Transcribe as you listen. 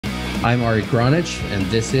I'm Ari Gronich, and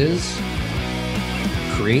this is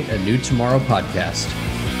Create a New Tomorrow podcast.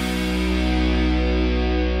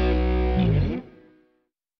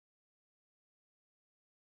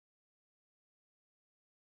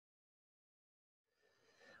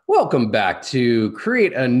 Welcome back to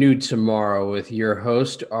Create a New Tomorrow with your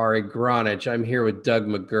host, Ari Gronich. I'm here with Dug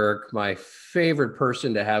McGuirk, my favorite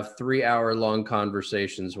person to have 3-hour-long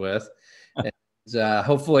conversations with. And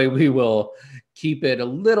hopefully we will keep it a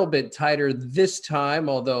little bit tighter this time,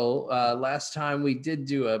 although last time we did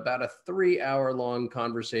do about a 3-hour-long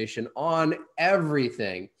conversation on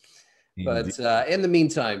everything. But in the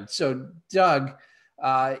meantime, so Doug,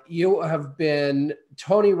 you have been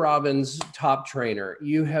Tony Robbins' top trainer.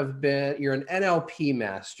 You're an NLP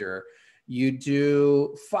master. You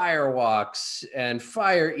do fire walks and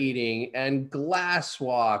fire eating and glass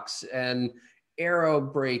walks and arrow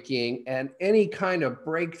breaking and any kind of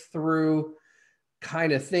breakthrough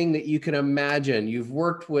kind of thing that you can imagine. You've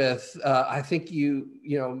worked with, I think you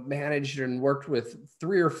managed and worked with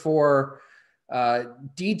 3 or 4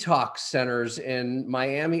 detox centers in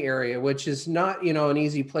Miami area, which is not, an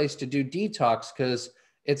easy place to do detox because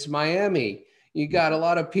it's Miami. You got a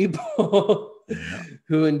lot of people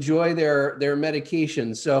who enjoy their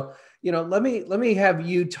medication. So, let me have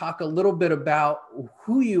you talk a little bit about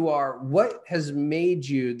who you are. What has made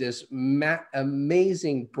you this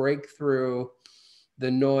amazing breakthrough, the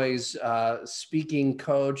noise speaking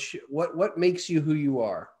coach? What makes you who you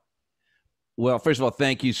are? Well, first of all,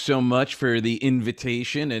 thank you so much for the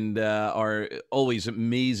invitation and our always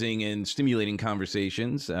amazing and stimulating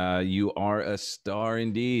conversations. You are a star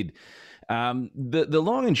indeed. The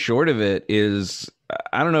long and short of it is,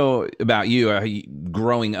 I don't know about you,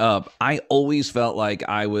 growing up, I always felt like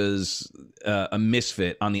I was a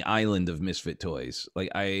misfit on the island of misfit toys. Like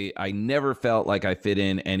I never felt like I fit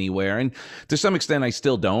in anywhere. And to some extent, I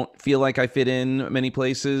still don't feel like I fit in many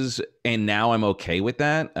places. And now I'm okay with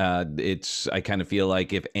that. I kind of feel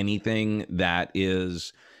like if anything, that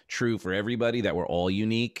is true for everybody, that we're all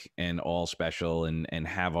unique and all special and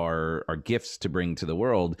have our gifts to bring to the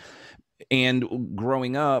world. And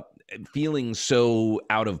growing up, feeling so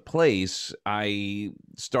out of place, I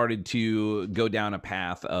started to go down a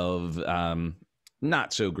path of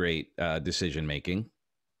not so great decision making.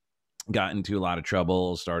 Got into a lot of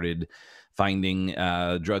trouble, started finding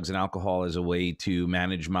drugs and alcohol as a way to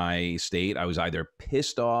manage my state. I was either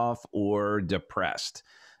pissed off or depressed.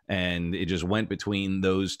 And it just went between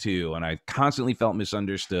those two. And I constantly felt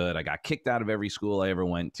misunderstood. I got kicked out of every school I ever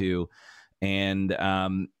went to. And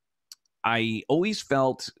I always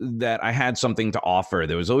felt that I had something to offer.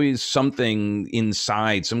 There was always something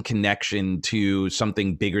inside, some connection to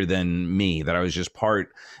something bigger than me, that I was just part,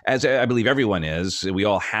 as I believe everyone is. We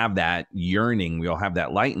all have that yearning. We all have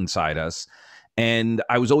that light inside us. And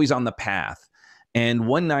I was always on the path. And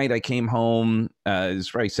one night I came home, I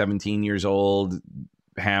was probably 17 years old,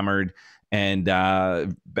 hammered. And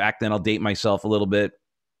back then, I'll date myself a little bit.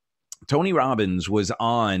 Tony Robbins was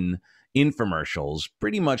on infomercials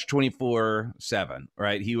pretty much 24/7,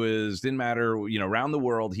 right? He didn't matter, around the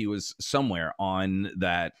world, he was somewhere on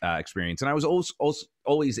that experience. And I was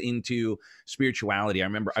always into spirituality. I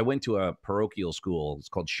remember I went to a parochial school. It's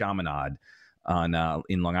called Chaminade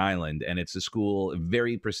in Long Island. And it's a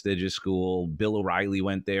very prestigious school. Bill O'Reilly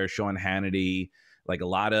went there, Sean Hannity, like a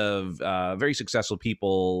lot of very successful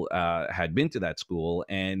people had been to that school.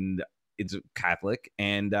 And it's Catholic.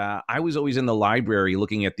 And I was always in the library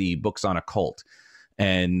looking at the books on occult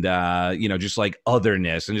and, just like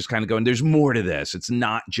otherness and just kind of going, there's more to this. It's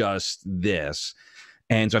not just this.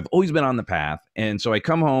 And so I've always been on the path. And so I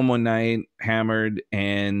come home one night hammered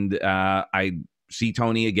and I see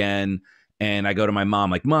Tony again. And I go to my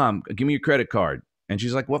mom, like, Mom, give me your credit card. And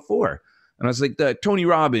she's like, what for? And I was like, Tony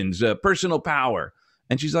Robbins, personal power.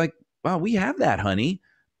 And she's like, wow, we have that, honey.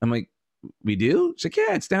 I'm like, we do? She's like,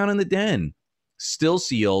 yeah, it's down in the den. Still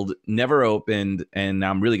sealed, never opened, and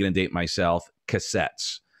now I'm really going to date myself,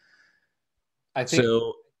 cassettes. I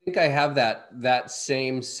think I have that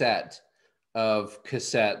same set of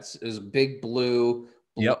cassettes, is big blue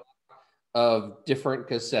Yep. of different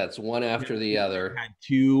cassettes, one after the other. I had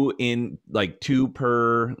two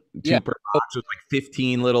per box with like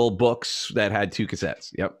 15 little books that had 2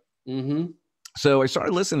 cassettes. Yep. Mm-hmm. So I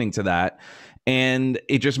started listening to that. And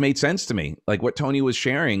it just made sense to me. Like what Tony was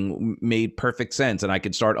sharing made perfect sense. And I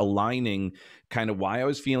could start aligning kind of why I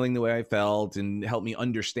was feeling the way I felt and help me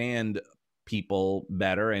understand people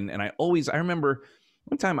better. And I remember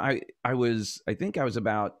one time I think I was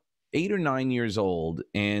about 8 or 9 years old,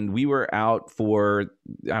 and we were out for,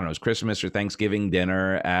 I don't know, it was Christmas or Thanksgiving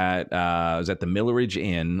dinner at I was at the Milleridge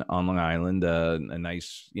Inn on Long Island, a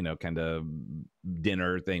nice, kind of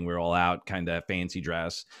dinner thing. We were all out, kind of fancy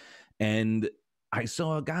dress, and I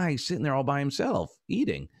saw a guy sitting there all by himself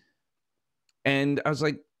eating, and I was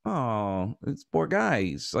like, oh, this poor guy,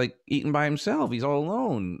 he's like eating by himself, he's all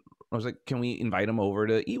alone. I was like, can we invite him over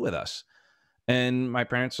to eat with us? And my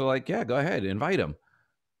parents were like, yeah, go ahead, invite him.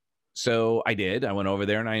 So I did. I went over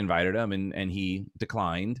there and I invited him, and he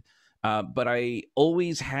declined. But I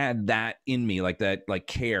always had that in me, like that, like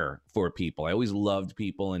care for people. I always loved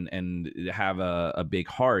people and have a big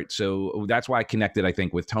heart. So that's why I connected, I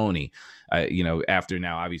think, with Tony. After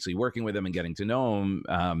now obviously working with him and getting to know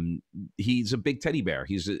him, he's a big teddy bear.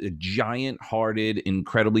 He's a giant-hearted,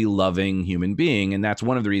 incredibly loving human being, and that's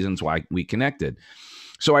one of the reasons why we connected.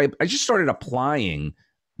 So I just started applying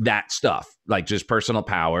that stuff, like just personal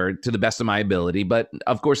power, to the best of my ability. But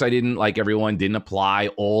of course, I didn't, like everyone, didn't apply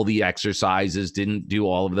all the exercises, didn't do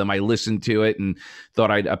all of them. I listened to it and thought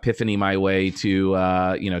I'd epiphany my way to,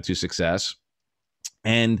 to success.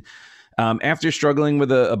 And after struggling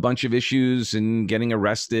with a bunch of issues and getting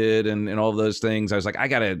arrested and all of those things, I was like, I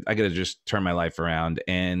gotta just turn my life around.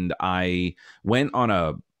 And I went on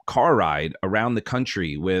a car ride around the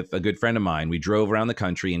country with a good friend of mine. We drove around the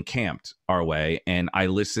country and camped our way, and I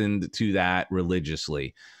listened to that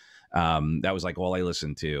religiously. That was like all I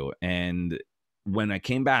listened to. And when I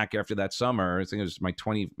came back after that summer, I think it was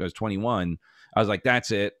I was 21. I was like,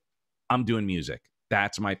 that's it. I'm doing music.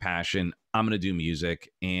 That's my passion. I'm going to do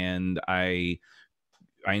music. And I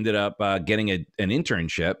ended up getting an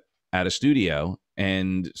internship at a studio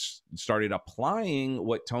and started applying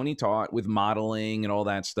what Tony taught with modeling and all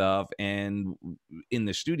that stuff. And in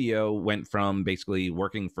the studio, went from basically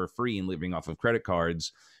working for free and living off of credit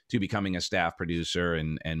cards to becoming a staff producer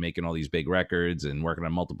and making all these big records and working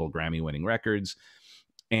on multiple Grammy-winning records.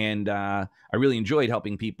 And I really enjoyed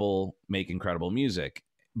helping people make incredible music.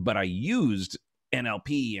 But I used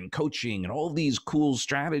NLP and coaching and all these cool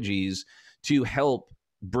strategies to help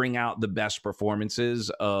bring out the best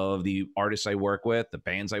performances of the artists I work with, the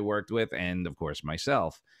bands I worked with, and of course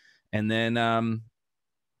myself. And then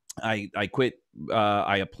I quit.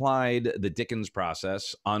 I applied the Dickens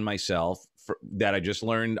process on myself that I just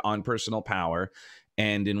learned on personal power.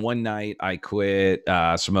 And in one night, I quit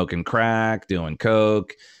smoking crack, doing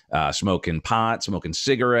coke, smoking pot, smoking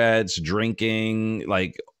cigarettes, drinking,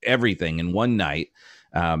 like everything in one night.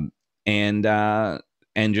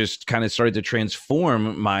 And just kind of started to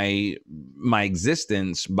transform my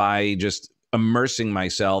existence by just immersing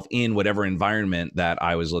myself in whatever environment that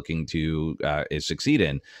I was looking to succeed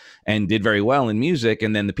in, and did very well in music.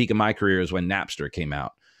 And then the peak of my career is when Napster came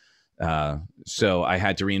out. So I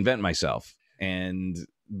had to reinvent myself.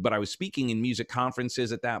 But I was speaking in music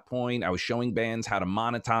conferences at that point. I was showing bands how to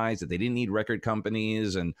monetize, that they didn't need record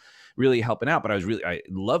companies, and really helping out. But I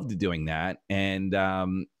loved doing that. And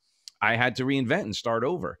I had to reinvent and start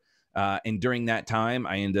over. And during that time,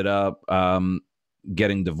 I ended up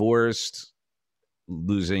getting divorced,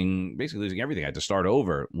 basically losing everything. I had to start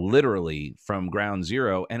over, literally from ground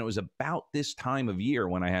zero. And it was about this time of year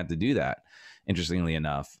when I had to do that. Interestingly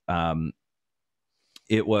enough,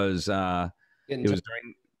 it was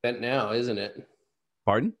during event now, isn't it?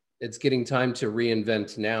 Pardon? It's getting time to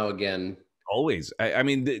reinvent now again. Always. I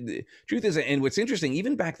mean, the truth is, and what's interesting,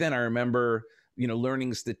 even back then, I remember,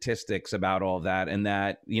 learning statistics about all that, and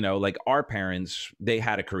that, like our parents, they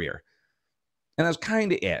had a career. And that's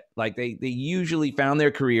kind of it. Like they usually found their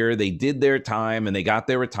career, they did their time, and they got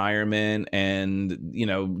their retirement. And,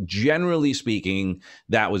 generally speaking,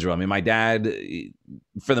 that was real. I mean, my dad,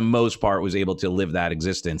 for the most part, was able to live that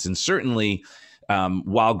existence. And certainly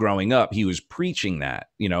while growing up, he was preaching that,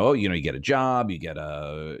 you get a job, you get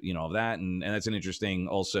that. And that's an interesting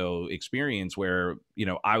also experience where,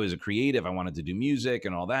 I was a creative. I wanted to do music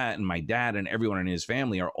and all that. And my dad and everyone in his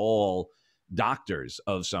family are all doctors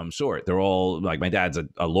of some sort. They're all like, my dad's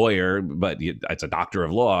a lawyer, but it's a doctor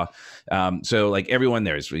of law. So like everyone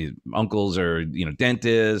there's uncles are,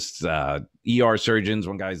 dentists, ER surgeons.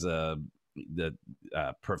 One guy's the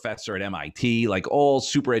professor at MIT, like all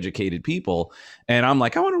super educated people. And I'm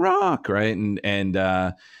like, I want to rock. Right. And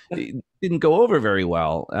it didn't go over very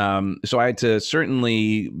well. So I had to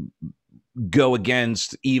certainly go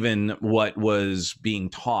against even what was being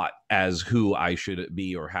taught as who I should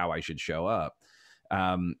be or how I should show up.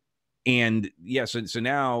 And yeah, so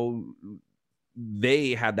now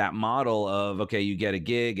they had that model of, okay, you get a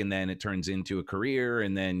gig and then it turns into a career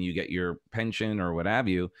and then you get your pension or what have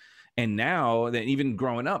you. And now that even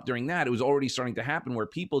growing up during that, it was already starting to happen where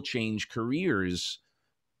people change careers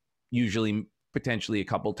usually potentially a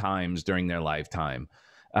couple times during their lifetime.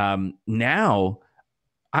 Now,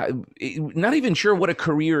 not even sure what a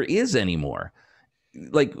career is anymore.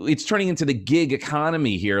 Like, it's turning into the gig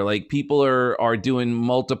economy here. Like, people are doing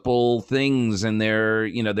multiple things, and there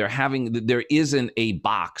isn't a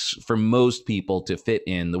box for most people to fit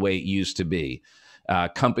in the way it used to be.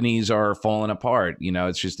 Companies are falling apart.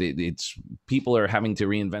 It's just it's people are having to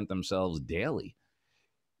reinvent themselves daily.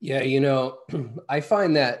 Yeah, I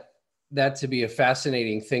find that to be a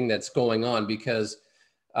fascinating thing that's going on, because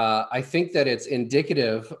I think that it's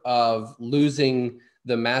indicative of losing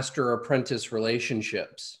the master apprentice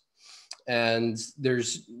relationships. And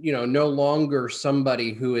there's, no longer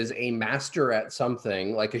somebody who is a master at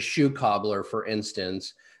something, like a shoe cobbler, for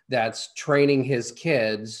instance, that's training his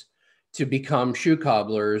kids to become shoe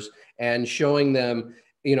cobblers and showing them,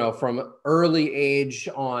 from early age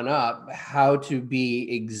on up, how to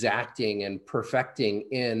be exacting and perfecting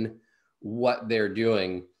in what they're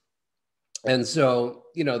doing. And so,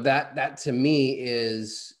 that to me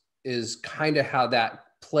is kind of how that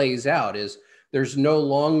plays out. Is there's no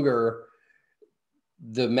longer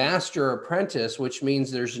the master apprentice, which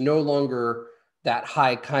means there's no longer that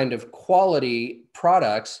high kind of quality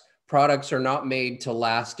products. Products are not made to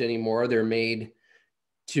last anymore. They're made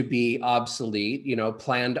to be obsolete,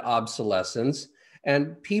 planned obsolescence.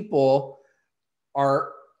 And people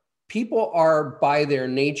are by their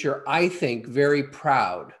nature, I think, very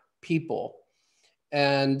proud people.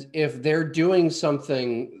 And if they're doing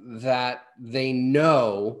something that they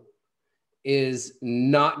know is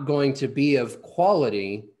not going to be of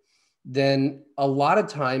quality, then a lot of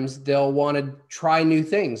times they'll want to try new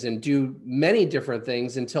things and do many different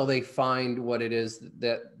things until they find what it is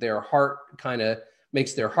that their heart kind of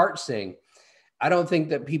makes their heart sing. I don't think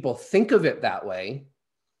that people think of it that way,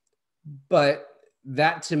 but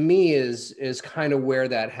that to me is kind of where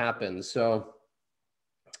that happens. So,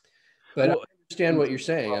 but I understand what you're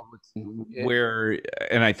saying.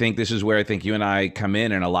 And I think this is where I think you and I come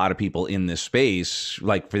in, and a lot of people in this space,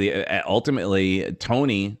 like ultimately,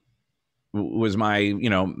 Tony was my,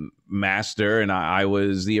 master, and I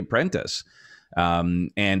was the apprentice.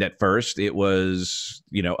 And at first it was,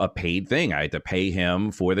 a paid thing. I had to pay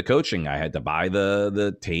him for the coaching. I had to buy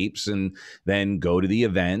the tapes and then go to the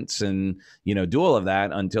events and, do all of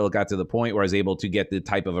that until it got to the point where I was able to get the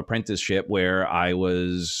type of apprenticeship where I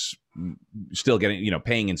was still getting,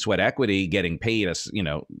 paying in sweat equity, getting paid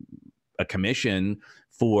a commission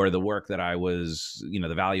for the work that I was,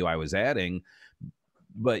 the value I was adding.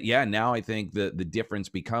 But yeah, now I think the difference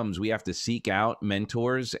becomes we have to seek out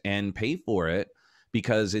mentors and pay for it,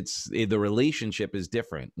 because the relationship is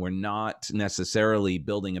different. We're not necessarily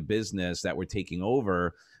building a business that we're taking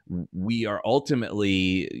over. We are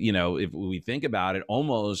ultimately, if we think about it,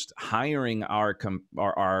 almost hiring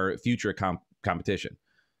our future competition.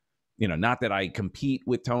 Not that I compete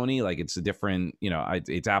with Tony, like it's a different,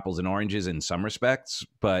 it's apples and oranges in some respects,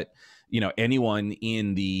 but anyone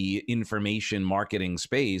in the information marketing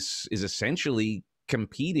space is essentially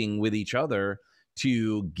competing with each other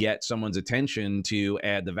to get someone's attention, to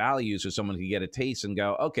add the value so someone can get a taste and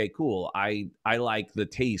go, okay, cool. I like the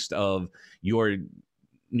taste of your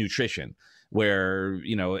nutrition, where,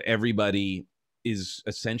 everybody is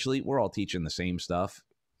essentially, we're all teaching the same stuff.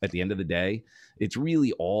 At the end of the day, it's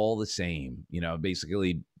really all the same,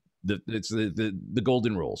 basically. It's the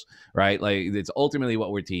golden rules, right? Like, it's ultimately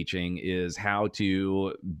what we're teaching is how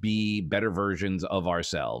to be better versions of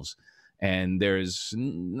ourselves. And there's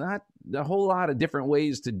not a whole lot of different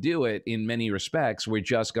ways to do it in many respects. We're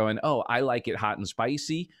just going, oh, I like it hot and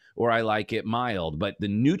spicy, or I like it mild, but the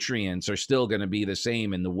nutrients are still going to be the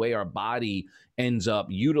same. And the way our body ends up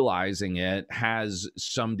utilizing it has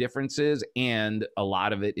some differences, and a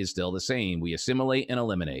lot of it is still the same. We assimilate and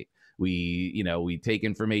eliminate. We take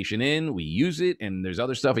information in, we use it, and there's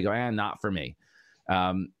other stuff we go, not for me.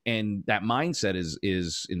 And that mindset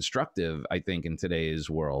is instructive, I think, in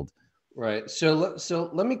today's world. Right. So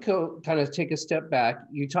let me kind of take a step back.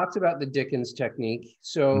 You talked about the Dickens technique.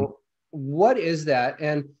 So what is that?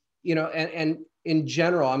 And, and in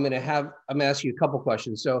general, I'm going to ask you a couple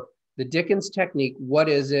questions. So the Dickens technique, what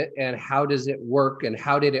is it and how does it work, and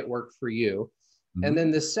how did it work for you? And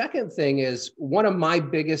then the second thing is, one of my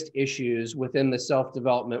biggest issues within the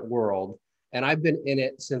self-development world, and I've been in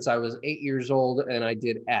it since I was 8 years old, and I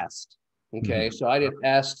did EST. Okay. So I did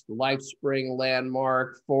EST, LifeSpring,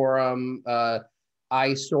 Landmark, Forum,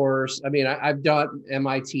 iSource. I mean, I've done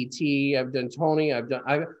MITT, I've done Tony,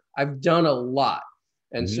 I've done a lot.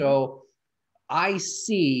 And so I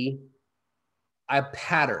see a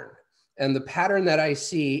pattern. And the pattern that I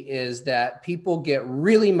see is that people get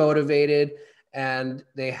really motivated and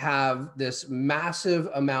they have this massive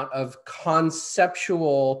amount of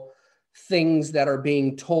conceptual things that are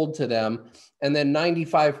being told to them. And then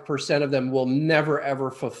 95% of them will never,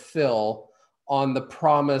 ever fulfill on the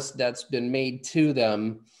promise that's been made to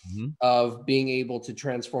them of being able to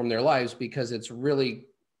transform their lives, because it's really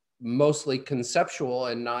mostly conceptual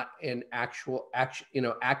and not in actual action,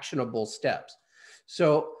 actionable steps.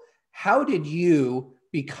 So how did you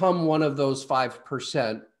become one of those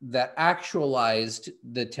 5% that actualized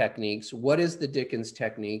the techniques? What is the Dickens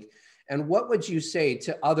technique? And what would you say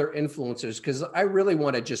to other influencers? Because I really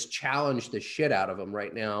want to just challenge the shit out of them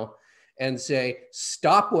right now and say,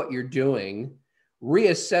 stop what you're doing,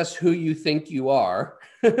 reassess who you think you are,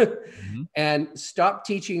 and stop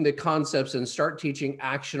teaching the concepts and start teaching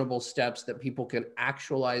actionable steps that people can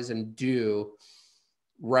actualize and do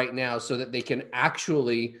right now, so that they can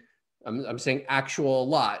actually, I'm saying actual a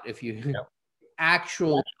lot, if you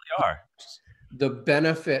actually are the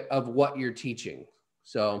benefit of what you're teaching.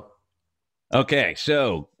 So okay,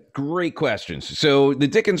 so great questions. So the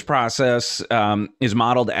Dickens process is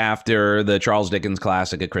modeled after the Charles Dickens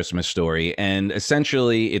classic, A Christmas Story, and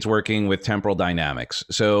essentially it's working with temporal dynamics.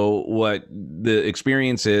 So what the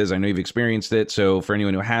experience is, I know you've experienced it, so for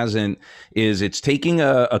anyone who hasn't, is it's taking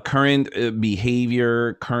a current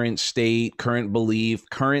behavior, current state, current belief,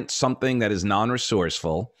 current something that is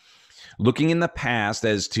non-resourceful, looking in the past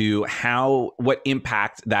as to what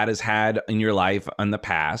impact that has had in your life in the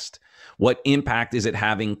past. What impact is it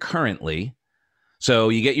having currently? So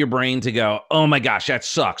you get your brain to go, oh my gosh, that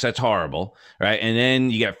sucks. That's horrible, right? And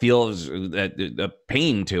then you get feels a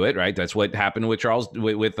pain to it, right? That's what happened with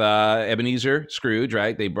Ebenezer Scrooge,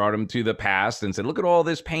 right? They brought him to the past and said, look at all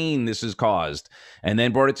this pain this has caused, and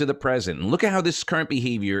then brought it to the present. And look at how this current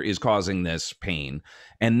behavior is causing this pain.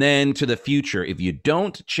 And then to the future, if you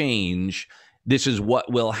don't change, this is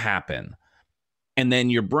what will happen. And then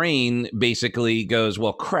your brain basically goes,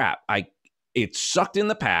 well, crap, it sucked in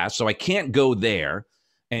the past, so I can't go there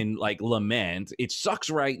and like lament. It sucks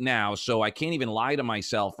right now, so I can't even lie to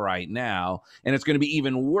myself right now. And it's going to be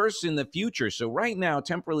even worse in the future. So right now,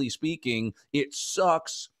 temporally speaking, it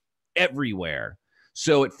sucks everywhere.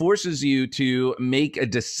 So it forces you to make a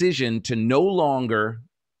decision to no longer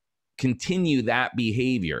continue that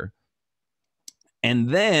behavior.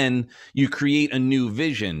 And then you create a new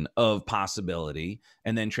vision of possibility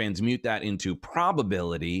and then transmute that into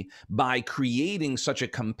probability by creating such a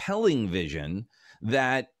compelling vision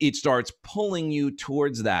that it starts pulling you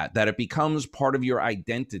towards that it becomes part of your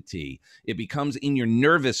identity. It becomes in your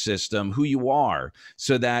nervous system who you are,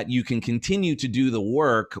 so that you can continue to do the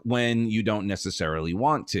work when you don't necessarily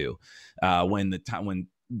want to, when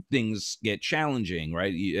things get challenging,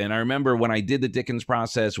 right? And I remember when I did the Dickens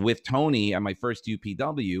process with Tony at my first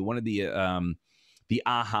UPW, one of the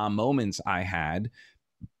aha moments I had,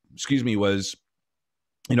 was,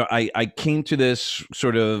 I came to this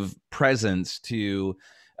sort of presence to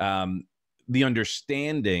the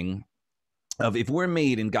understanding of, if we're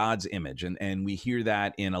made in God's image, and we hear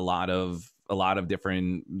that in a lot of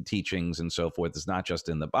different teachings and so forth. It's not just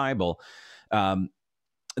in the Bible.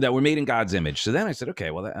 That we're made in God's image. So then I said, okay,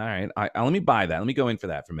 well, all right, let me buy that. Let me go in for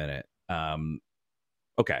that for a minute.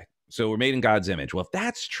 Okay, so we're made in God's image. Well, if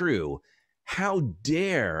that's true, how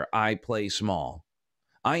dare I play small?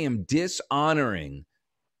 I am dishonoring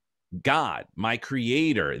God, my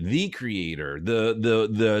creator, the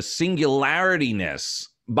singularityness,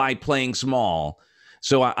 by playing small.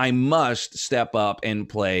 So I must step up and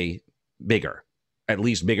play bigger, at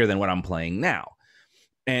least bigger than what I'm playing now.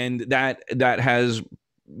 And that has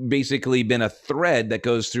basically been a thread that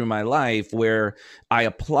goes through my life, where I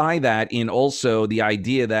apply that in also the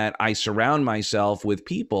idea that I surround myself with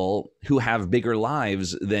people who have bigger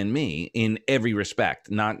lives than me in every respect.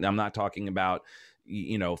 I'm not talking about,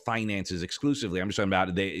 finances exclusively. I'm just talking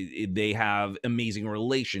about they have amazing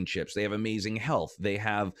relationships. They have amazing health. They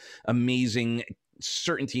have amazing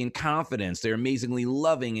certainty and confidence. They're amazingly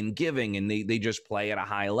loving and giving, and they just play at a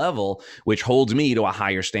high level, which holds me to a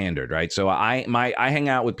higher standard, right? So I hang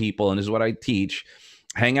out with people, and this is what I teach: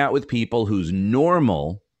 hang out with people whose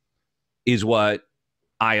normal is what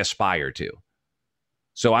I aspire to.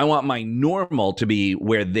 So I want my normal to be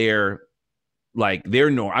where they're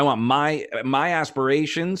normal. I want my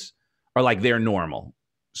aspirations are like their normal.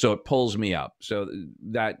 So it pulls me up. So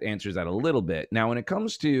that answers that a little bit. Now, when it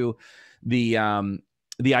comes to the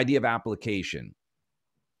idea of application,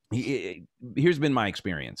 here's been my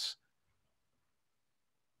experience.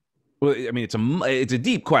 Well, I mean, it's a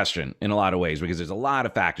deep question in a lot of ways, because there's a lot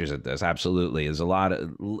of factors at this. Absolutely, there's a lot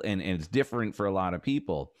of, and it's different for a lot of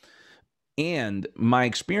people. And my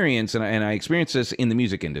experience, and I experienced this in the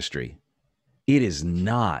music industry, it is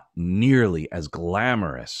not nearly as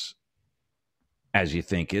glamorous as you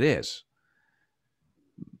think it is.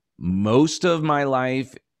 Most of my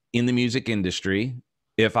life in the music industry,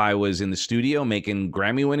 if I was in the studio making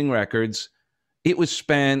Grammy-winning records, it was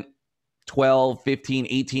spent 12, 15,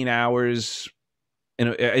 18 hours.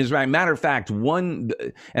 And as a matter of fact, and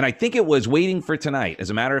I think it was Waiting for Tonight. As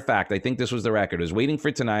a matter of fact, I think this was the record. It was Waiting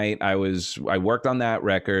for Tonight. I worked on that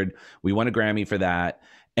record. We won a Grammy for that.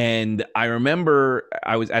 And I remember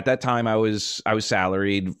at that time I was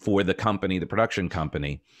salaried for the company, the production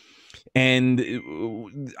company.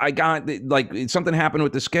 And I got something happened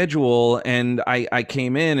with the schedule, and I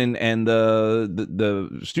came in, and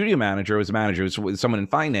the studio manager was someone in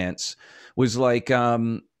finance, was like,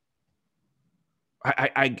 I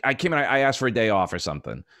came in, I asked for a day off or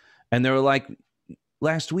something, and they were like,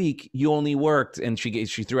 last week you only worked, and she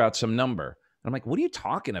threw out some number. And I'm like, what are you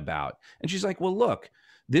talking about? And she's like, well, look,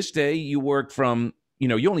 this day you worked from,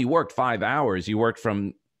 you only worked 5 hours. You worked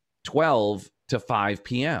from 12 to 5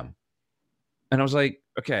 p.m. And I was like,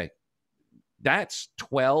 okay, that's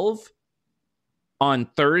 12 on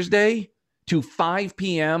Thursday to 5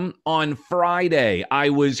 p.m. on Friday.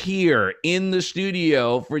 I was here in the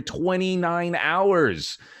studio for 29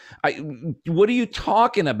 hours. What are you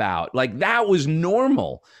talking about? Like, that was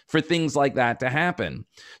normal for things like that to happen.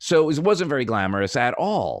 So it wasn't very glamorous at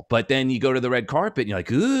all. But then you go to the red carpet and you're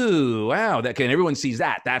like, ooh, wow, everyone sees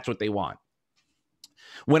that. That's what they want.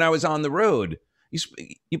 When I was on the road,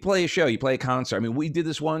 you play a show, you play a concert. I mean, we did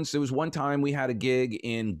this once. There was one time we had a gig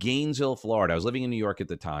in Gainesville, Florida. I was living in New York at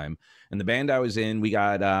the time, and the band I was in, we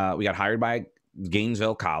got hired by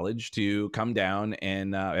Gainesville College to come down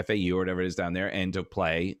and FAU or whatever it is down there, and to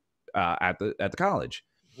play at the college.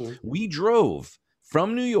 Mm-hmm. We drove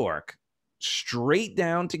from New York straight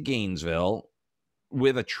down to Gainesville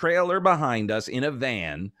with a trailer behind us in a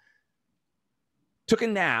van. Took a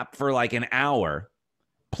nap for like an hour,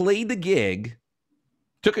 played the gig.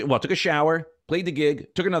 Took a shower, played the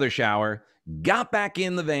gig, took another shower, got back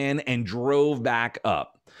in the van, and drove back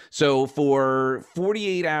up. So for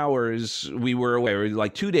 48 hours, we were away,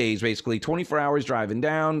 like 2 days, basically, 24 hours driving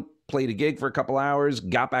down, played a gig for a couple hours,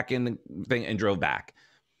 got back in the thing, and drove back.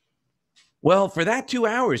 Well, for that 2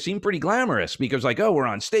 hours seemed pretty glamorous, because we're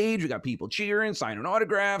on stage, we got people cheering, signing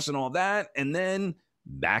autographs and all that, and then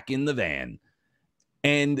back in the van.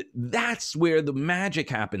 And that's where the magic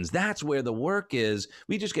happens. That's where the work is.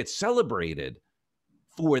 We just get celebrated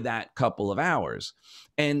for that couple of hours.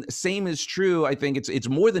 And same is true. I think it's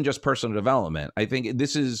more than just personal development. I think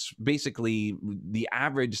this is basically the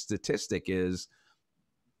average statistic is,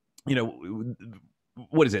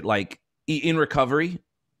 what is it like in recovery?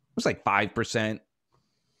 It's like 5%.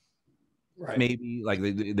 Right. Maybe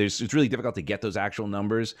it's really difficult to get those actual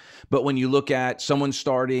numbers. But when you look at someone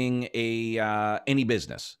starting any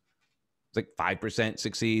business, it's like 5%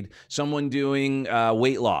 succeed. Someone doing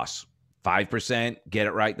weight loss, 5% get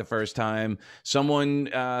it right the first time. Someone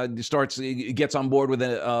gets on board with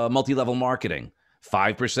a multi-level marketing.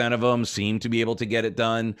 5% of them seem to be able to get it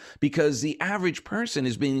done, because the average person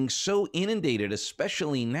is being so inundated,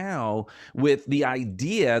 especially now, with the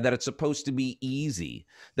idea that it's supposed to be easy,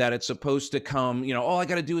 that it's supposed to come, all I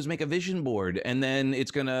got to do is make a vision board and then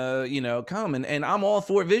it's going to, come. And I'm all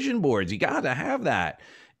for vision boards. You got to have that.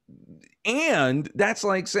 And that's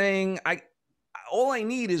like saying, all I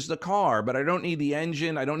need is the car, but I don't need the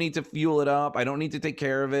engine. I don't need to fuel it up. I don't need to take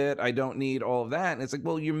care of it. I don't need all of that. And it's like,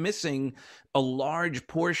 well, you're missing a large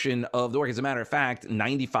portion of the work. As a matter of fact,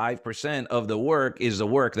 95% of the work is the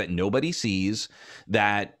work that nobody sees,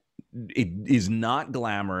 that it is not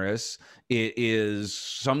glamorous. It is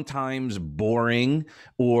sometimes boring,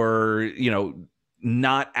 or,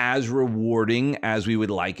 not as rewarding as we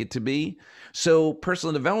would like it to be. So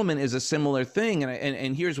personal development is a similar thing.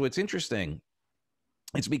 And here's what's interesting.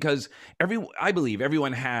 It's because I believe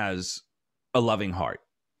everyone has a loving heart,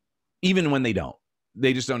 even when they don't.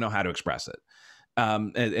 They just don't know how to express it.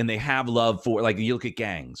 And they have love for, like, you look at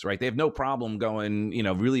gangs, right? They have no problem going,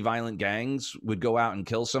 really violent gangs would go out and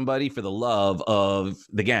kill somebody for the love of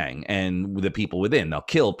the gang and the people within. They'll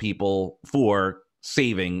kill people for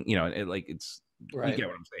saving, it's, right. You get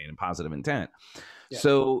what I'm saying, in positive intent. Yeah.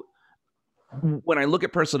 So when I look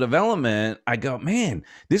at personal development, I go, man,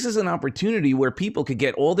 this is an opportunity where people could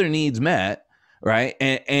get all their needs met, right?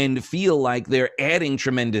 And feel like they're adding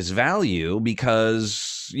tremendous value,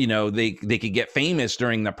 because, they could get famous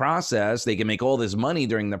during the process. They can make all this money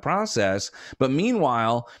during the process. But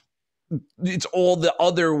meanwhile, it's all the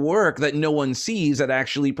other work that no one sees that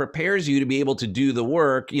actually prepares you to be able to do the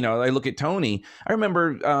work. I look at Tony. I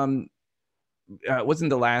remember it wasn't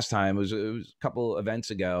the last time. It was a couple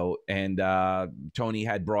events ago, and Tony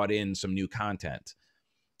had brought in some new content.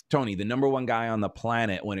 Tony, the number one guy on the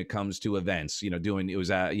planet when it comes to events,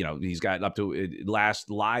 he's got up to last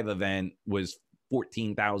live event was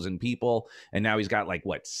 14,000 people. And now he's got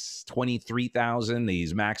 23,000.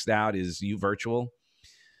 He's maxed out his U virtual.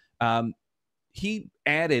 He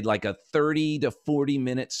added a 30 to 40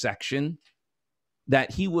 minute section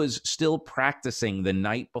that he was still practicing the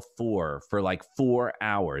night before for 4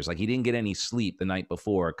 hours. He didn't get any sleep the night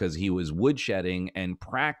before because he was woodshedding and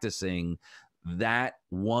practicing that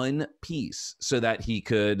one piece so that he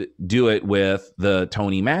could do it with the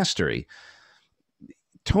Tony Mastery.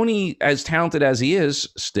 Tony, as talented as he is,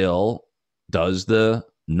 still does the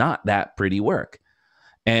not that pretty work.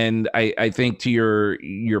 And I think to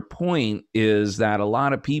your point is that a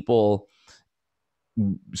lot of people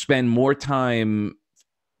spend more time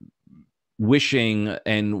wishing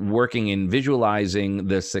and working and visualizing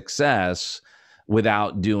the success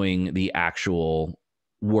without doing the actual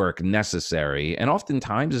work necessary. And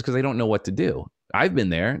oftentimes it's because they don't know what to do. I've been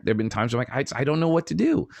there. There have been times I'm I don't know what to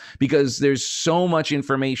do because there's so much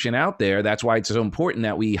information out there. That's why it's so important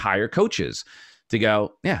that we hire coaches to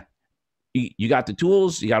go, yeah, you got the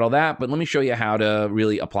tools, you got all that, but let me show you how to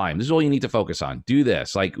really apply them. This is all you need to focus on. Do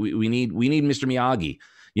this. We need Mr. Miyagi,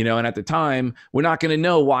 and at the time, we're not going to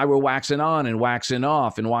know why we're waxing on and waxing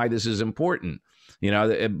off and why this is important.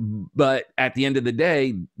 But at the end of the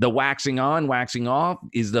day, the waxing on, waxing off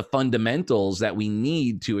is the fundamentals that we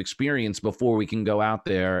need to experience before we can go out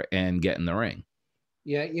there and get in the ring.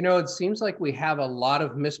 Yeah, it seems like we have a lot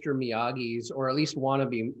of Mr. Miyagi's, or at least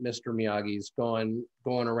wannabe Mr. Miyagi's going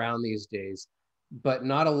around these days, but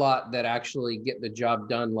not a lot that actually get the job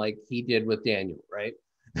done like he did with Daniel, right?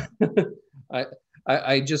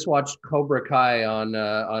 I just watched Cobra Kai on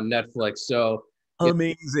Netflix, so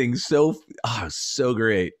amazing, so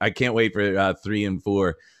great. I can't wait for 3 and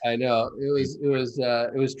 4. I know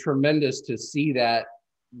it was tremendous to see that.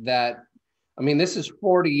 I mean, this is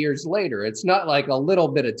 40 years later. It's not like a little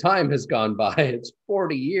bit of time has gone by. It's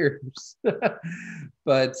 40 years.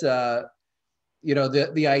 But,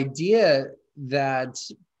 the idea that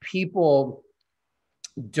people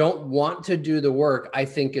don't want to do the work, I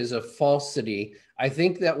think, is a falsity. I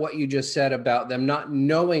think that what you just said about them not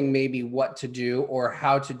knowing maybe what to do or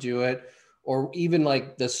how to do it, or even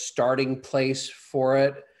the starting place for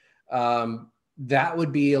it, that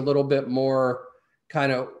would be a little bit more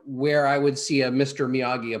kind of where I would see a Mr.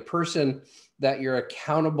 Miyagi, a person that you're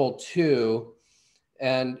accountable to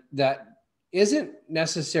and that isn't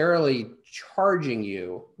necessarily charging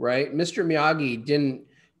you, right? Mr. Miyagi didn't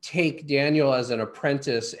take Daniel as an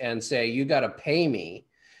apprentice and say, you got to pay me.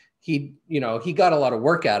 He got a lot of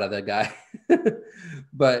work out of the guy,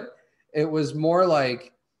 but it was more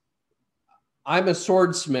like, I'm a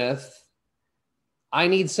swordsmith. I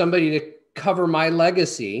need somebody to cover my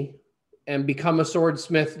legacy and become a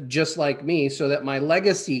swordsmith just like me so that my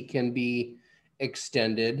legacy can be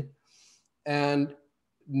extended. And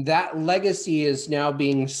that legacy is now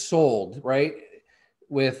being sold, right?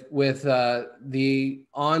 With the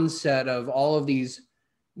onset of all of these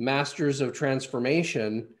masters of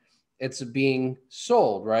transformation, it's being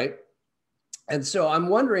sold, right? And so I'm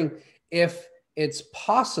wondering if it's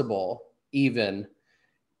possible even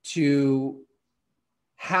to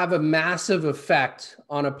have a massive effect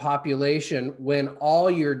on a population when all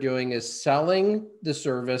you're doing is selling the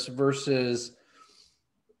service versus,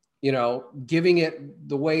 giving it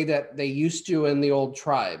the way that they used to in the old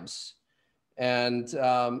tribes. And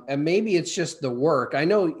maybe it's just the work. I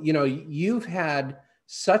know, you've had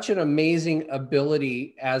such an amazing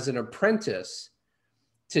ability as an apprentice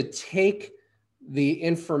to take the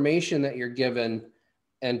information that you're given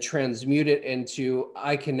and transmute it into,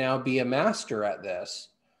 I can now be a master at this.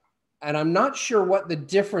 And I'm not sure what the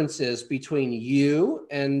difference is between you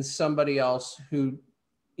and somebody else who,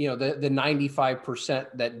 the 95%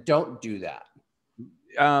 that don't do that.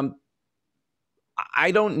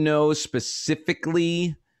 I don't know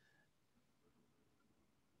specifically.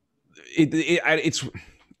 It's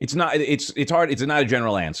hard. It's not a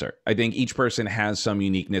general answer. I think each person has some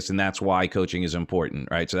uniqueness, and that's why coaching is important,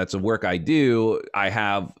 right? So that's the work I do. I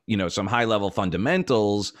have, some high level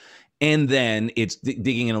fundamentals, and then it's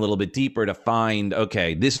digging in a little bit deeper to find,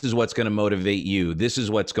 okay, this is what's going to motivate you. This is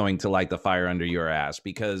what's going to light the fire under your ass,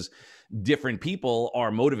 because different people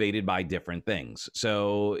are motivated by different things.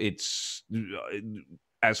 So it's,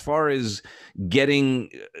 as far as getting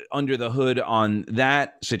under the hood on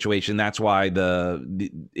that situation, that's why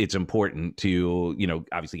it's important to,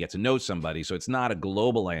 obviously get to know somebody. So it's not a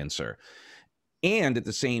global answer. And at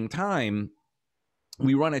the same time,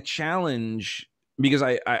 we run a challenge because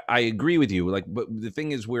I agree with you. Like, but the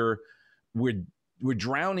thing is, we're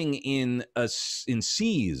drowning in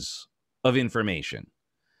seas of information.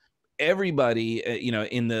 Everybody,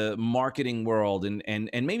 in the marketing world, and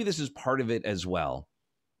maybe this is part of it as well.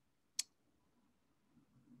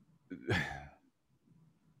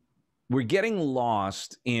 We're getting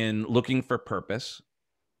lost in looking for purpose.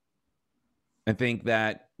 I think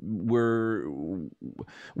that we're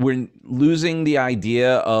losing the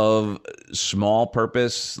idea of small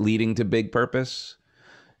purpose leading to big purpose.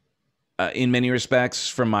 In many respects,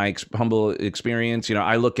 from my humble experience,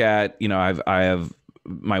 I look at, I have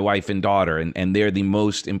my wife and daughter, and they're the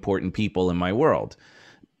most important people in my world.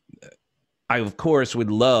 I, of course,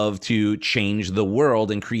 would love to change the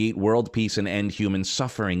world and create world peace and end human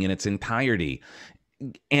suffering in its entirety.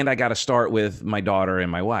 And I got to start with my daughter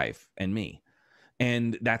and my wife and me.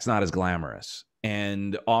 And that's not as glamorous.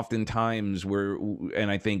 And oftentimes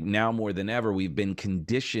and I think now more than ever, we've been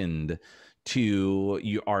conditioned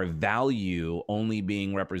to our value only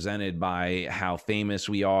being represented by how famous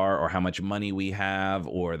we are, or how much money we have,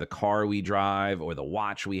 or the car we drive, or the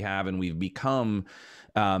watch we have. And we've become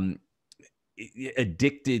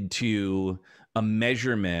addicted to a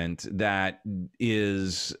measurement that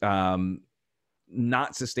is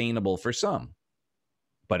not sustainable for some,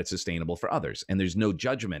 but it's sustainable for others. And there's no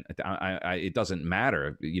judgment. It doesn't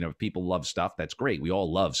matter. If people love stuff, that's great. We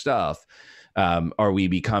all love stuff. Are we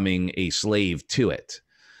becoming a slave to it?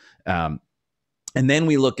 And then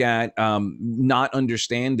we look at not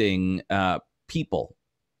understanding people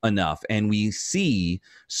enough, and we see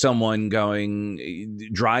someone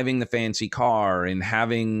driving the fancy car and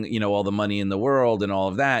having all the money in the world and all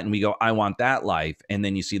of that, and we go, I want that life. And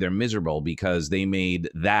then you see they're miserable because they made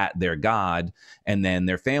that their god, and then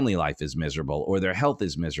their family life is miserable, or their health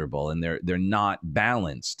is miserable, and they're not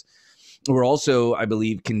balanced. We're also, I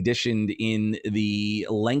believe, conditioned in the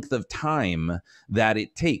length of time that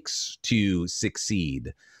it takes to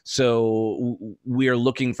succeed. So we're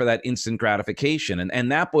looking for that instant gratification.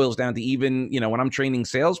 And that boils down to even, when I'm training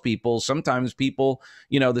salespeople, sometimes people,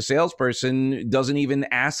 the salesperson doesn't even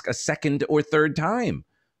ask a second or third time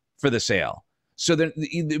for the sale. So then,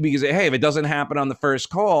 because, hey, if it doesn't happen on the first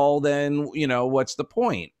call, then, what's the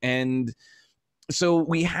point? And so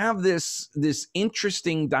we have this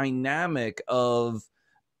interesting dynamic of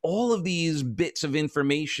all of these bits of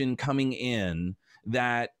information coming in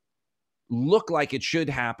that look like it should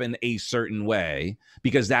happen a certain way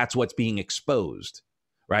because that's what's being exposed,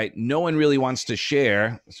 right? No one really wants to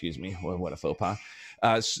share. Excuse me, what a faux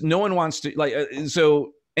pas. No one wants to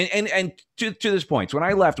so. And to this point, so when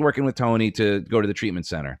I left working with Tony to go to the treatment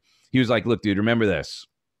center, he was like, "Look, dude, remember this.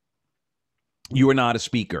 You are not a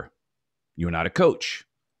speaker. You're not a coach.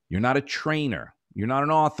 You're not a trainer. You're not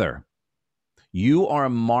an author. You are a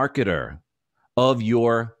marketer of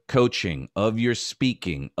your coaching, of your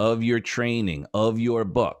speaking, of your training, of your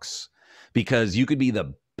books, because you could be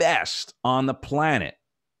the best on the planet.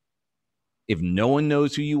 If no one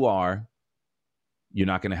knows who you are, you're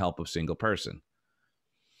not going to help a single person."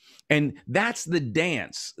 And that's the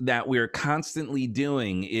dance that we're constantly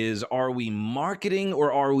doing is, are we marketing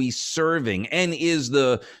or are we serving? And is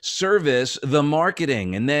the service the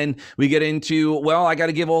marketing? And then we get into, well, I got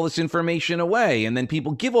to give all this information away. And then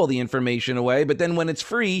people give all the information away. But then when it's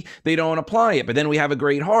free, they don't apply it. But then we have a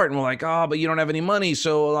great heart and we're like, oh, but you don't have any money.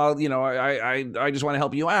 So, I just want to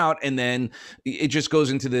help you out. And then it just goes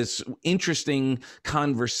into this interesting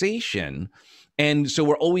conversation. And so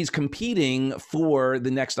we're always competing for the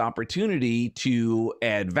next opportunity to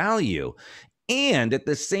add value. And at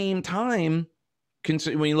the same time,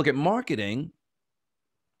 when you look at marketing,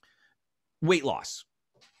 weight loss.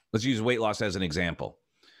 Let's use weight loss as an example.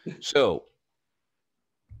 So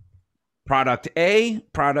product A,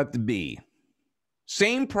 product B.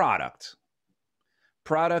 Same product.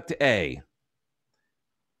 Product A.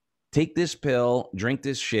 Take this pill, drink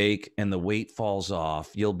this shake, and the weight falls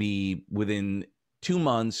off. You'll be, within 2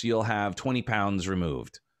 months, you'll have 20 pounds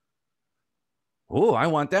removed. Oh, I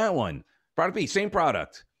want that one. Product B, same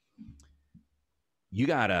product. It's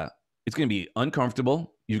going to be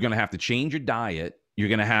uncomfortable. You're going to have to change your diet. You're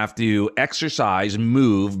going to have to exercise,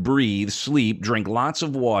 move, breathe, sleep, drink lots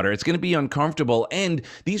of water. It's going to be uncomfortable. And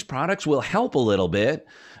these products will help a little bit.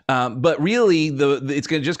 But really, it's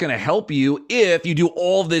just going to help you if you do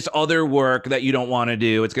all this other work that you don't want to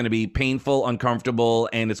do. It's going to be painful, uncomfortable,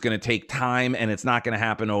 and it's going to take time, and it's not going to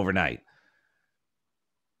happen overnight.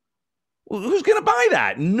 Well, who's going to buy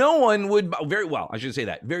that? No one would. I should say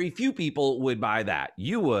that. Very few people would buy that.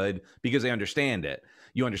 You would, because they understand it.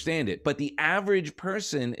 You understand it. But the average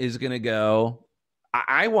person is going to go,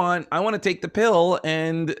 I want to take the pill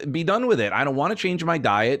and be done with it. I don't want to change my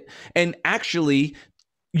diet. And actually,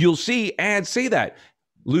 you'll see ads say that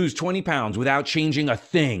lose 20 pounds without changing a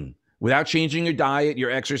thing, without changing your diet,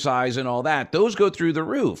 your exercise, and all that. Those go through the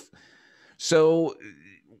roof. So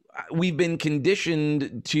we've been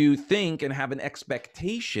conditioned to think and have an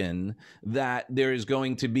expectation that there is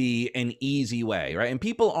going to be an easy way, right? And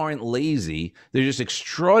people aren't lazy. They're just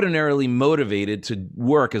extraordinarily motivated to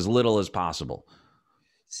work as little as possible.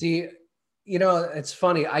 See, it's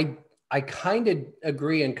funny. I kind of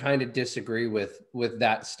agree and kind of disagree with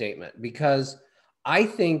that statement, because I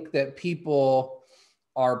think that people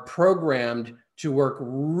are programmed to work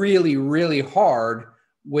really, really hard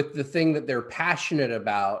with the thing that they're passionate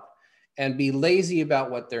about and be lazy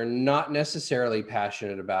about what they're not necessarily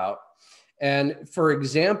passionate about. And for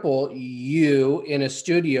example, you in a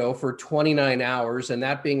studio for 29 hours and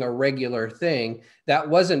that being a regular thing, that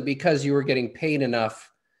wasn't because you were getting paid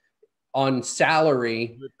enough on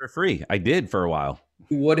salary. For free. I did for a while.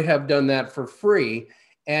 You would have done that for free,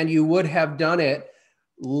 and you would have done it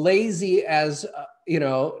lazy as,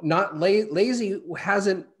 not lazy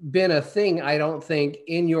hasn't been a thing, I don't think,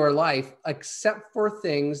 in your life, except for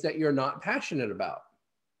things that you're not passionate about.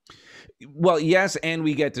 Well, yes, and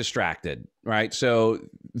we get distracted, right? So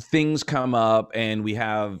things come up and we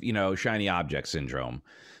have, shiny object syndrome.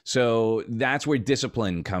 So that's where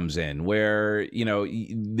discipline comes in, where,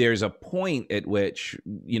 there's a point at which,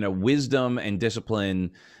 wisdom and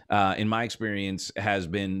discipline, in my experience, has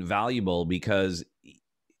been valuable because,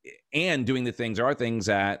 and doing the things are things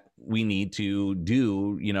that we need to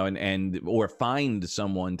do, or find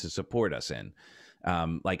someone to support us in.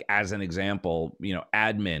 Like as an example,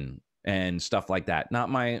 admin and stuff like that. Not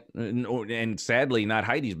my, and sadly, not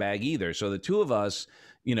Heidi's bag either. So the two of us,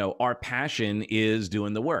 our passion is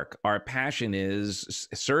doing the work. Our passion is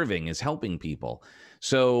serving, is helping people.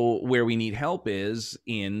 So where we need help is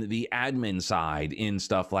in the admin side, in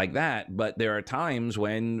stuff like that. But there are times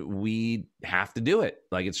when we have to do it.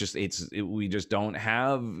 Like we just don't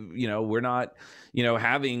have, we're not,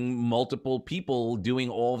 having multiple people doing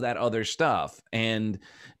all of that other stuff. And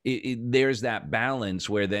there's that balance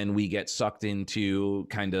where then we get sucked into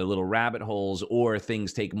kind of little rabbit holes, or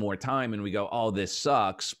things take more time and we go, oh, this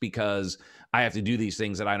sucks because I have to do these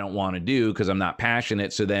things that I don't want to do because I'm not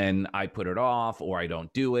passionate. So then I put it off or I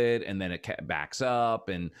don't do it, and then it backs up.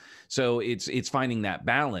 And so it's finding that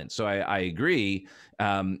balance. So I agree.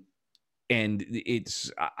 And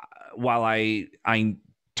it's while I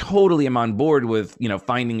totally am on board with,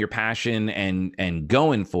 finding your passion and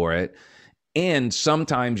going for it. And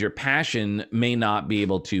sometimes your passion may not be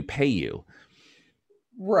able to pay you.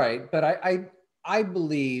 Right. But I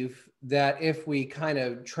believe that if we kind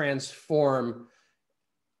of transform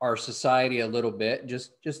our society a little bit,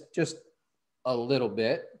 just a little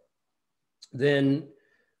bit, then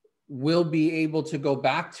we'll be able to go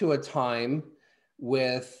back to a time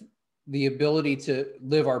with the ability to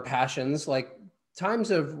live our passions, like times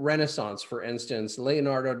of Renaissance, for instance,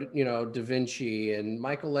 Leonardo, da Vinci and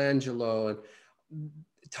Michelangelo and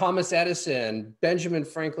Thomas Edison, Benjamin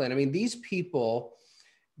Franklin. I mean, these people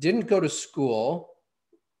didn't go to school.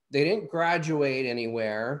 They didn't graduate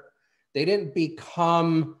anywhere. They didn't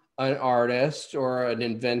become an artist or an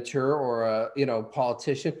inventor or a,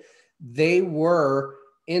 politician. They were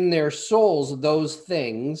in their souls those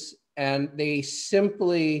things, and they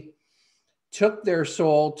simply took their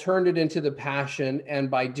soul, turned it into the passion,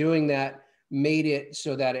 and by doing that, made it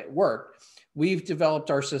so that it worked. We've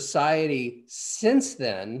developed our society since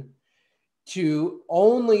then to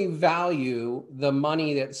only value the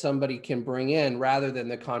money that somebody can bring in rather than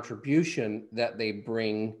the contribution that they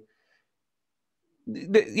bring.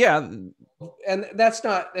 Yeah. And that's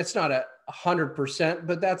not 100%,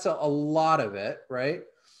 but that's a lot of it, right?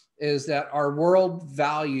 Is that our world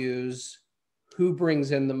values who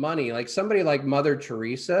brings in the money. Like somebody like Mother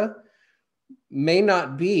Teresa may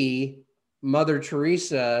not be Mother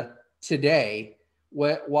Teresa today,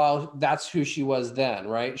 while that's who she was then,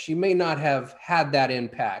 right? She may not have had that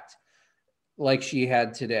impact like she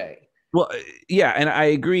had today. Well, yeah, and I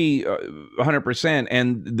agree 100%.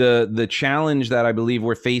 And the challenge that I believe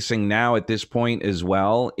we're facing now at this point as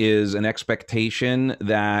well is an expectation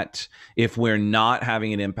that if we're not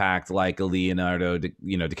having an impact like a Leonardo,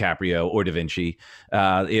 DiCaprio or Da Vinci,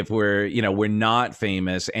 if we're not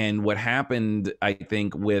famous. And what happened, I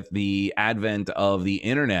think, with the advent of the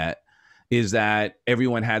internet is that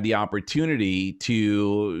everyone had the opportunity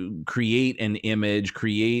to create an image,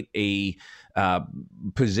 create a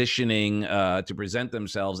positioning to present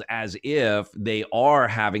themselves as if they are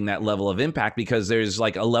having that level of impact, because there's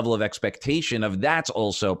like a level of expectation of that's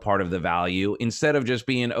also part of the value, instead of just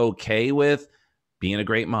being okay with being a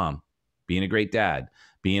great mom, being a great dad,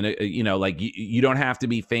 being a, like you don't have to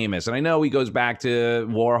be famous. And I know he goes back to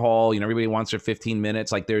Warhol, everybody wants their 15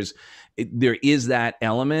 minutes. Like there is that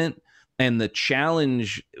element. And the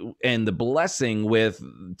challenge and the blessing with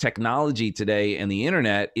technology today and the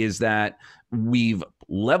internet is that we've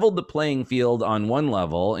leveled the playing field on one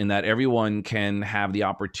level, in that everyone can have the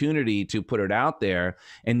opportunity to put it out there.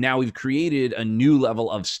 And now we've created a new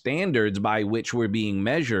level of standards by which we're being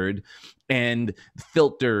measured, and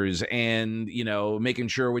filters, and making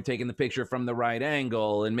sure we're taking the picture from the right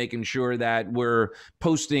angle, and making sure that we're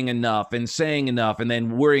posting enough and saying enough, and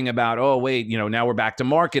then worrying about, oh wait, now we're back to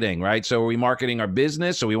marketing, right? So are we marketing our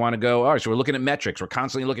business? So we want to go, all right, so we're looking at metrics. We're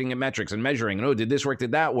constantly looking at metrics and measuring, and oh, did this work?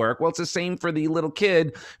 Did that work? Well, it's the same for the little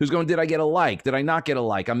kid who's going, did I get a like? Did I not get a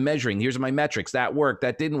like? I'm measuring. Here's my metrics. That worked.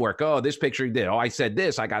 That didn't work. Oh, this picture did. Oh, I said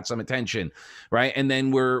this. I got some attention, right? And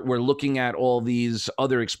then we're looking at all these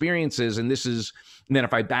other experiences. And then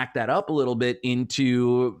if I back that up a little bit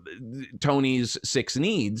into Tony's 6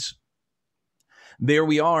 needs, there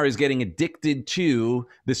we are, is getting addicted to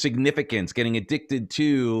the significance, getting addicted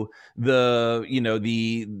to the,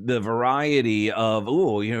 the variety of,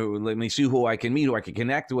 let me see who I can meet, who I can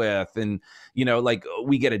connect with. And, like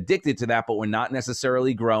we get addicted to that, but we're not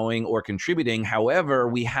necessarily growing or contributing. However,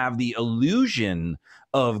 we have the illusion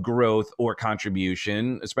of growth or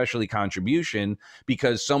contribution, especially contribution,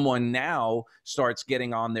 because someone now starts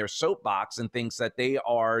getting on their soapbox and thinks that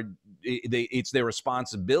it's their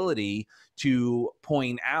responsibility to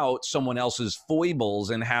point out someone else's foibles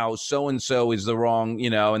and how so-and-so is the wrong,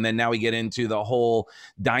 and then now we get into the whole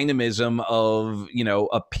dynamism of,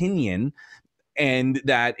 opinion, and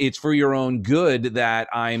that it's for your own good that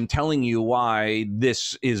I'm telling you why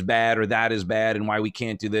this is bad or that is bad, and why we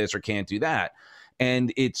can't do this or can't do that.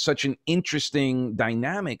 And it's such an interesting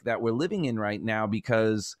dynamic that we're living in right now,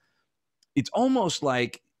 because it's almost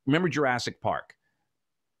like, remember Jurassic Park?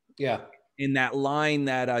 Yeah. In that line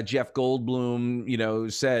that Jeff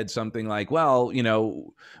Goldblum, said something like, well,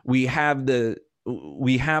 we have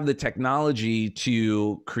the technology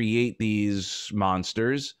to create these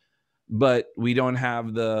monsters, but we don't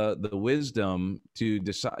have the wisdom to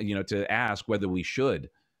decide, to ask whether we should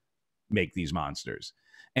make these monsters.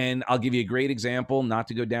 And I'll give you a great example, not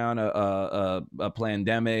to go down a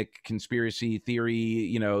pandemic conspiracy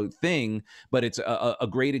theory, thing, but it's a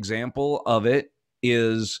great example of it.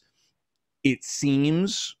 Is it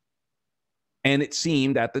seemed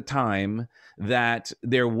at the time that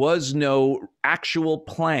there was no actual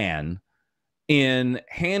plan in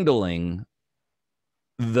handling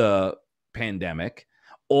the pandemic.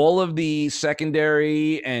 All of the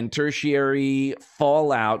secondary and tertiary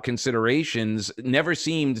fallout considerations never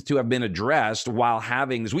seemed to have been addressed, while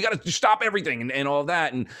having this, we got to stop everything and all of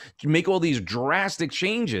that, and make all these drastic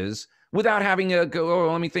changes without having to go,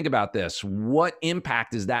 oh, let me think about this. What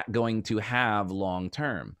impact is that going to have long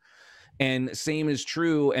term? And same is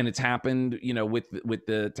true, and it's happened, with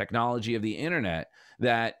the technology of the internet,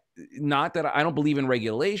 that not that I don't believe in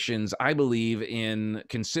regulations, I believe in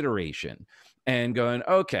consideration. And going,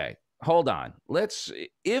 okay, hold on.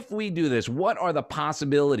 If we do this, what are the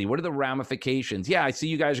possibility? What are the ramifications? Yeah, I see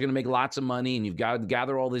you guys are going to make lots of money, and you've got to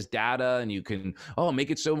gather all this data, and you can,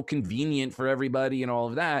 make it so convenient for everybody and all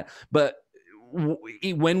of that. But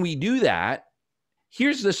when we do that,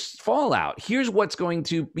 here's the fallout. Here's what's going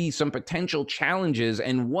to be some potential challenges,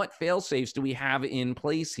 and what fail-safes do we have in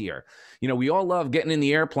place here? We all love getting in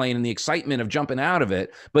the airplane and the excitement of jumping out of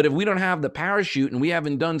it, but if we don't have the parachute and we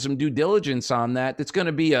haven't done some due diligence on that, it's going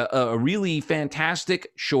to be a really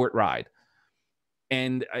fantastic short ride.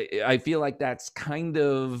 And I feel like that's kind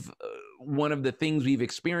of one of the things we've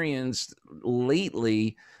experienced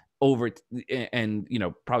lately and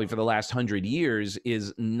probably for the last 100 years,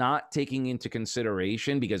 is not taking into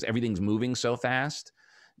consideration, because everything's moving so fast,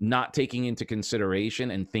 not taking into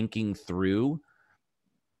consideration and thinking through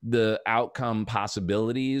the outcome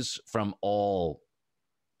possibilities from all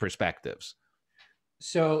perspectives.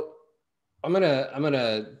 So I'm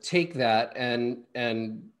gonna take that and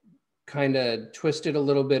kind of twist it a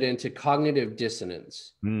little bit into cognitive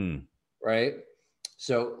dissonance, right?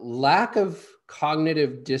 So lack of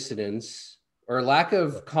cognitive dissonance, or lack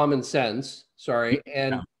of common sense,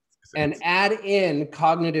 and add in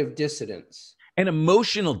cognitive dissonance. And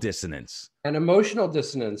emotional dissonance.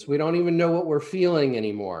 We don't even know what we're feeling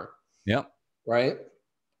anymore. Yep. Right?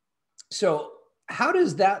 So how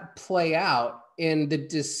does that play out in the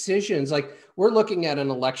decisions? Like, we're looking at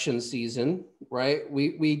an election season, right?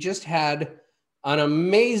 We just had an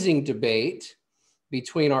amazing debate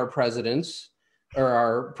between our presidents, or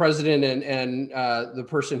our president and the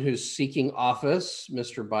person who's seeking office,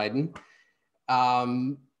 Mr. Biden.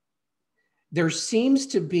 There seems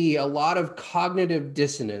to be a lot of cognitive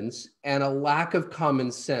dissonance and a lack of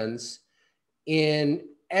common sense in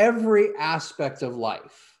every aspect of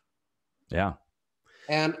life. Yeah.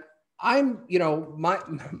 And I'm,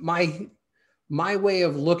 my way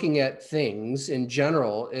of looking at things in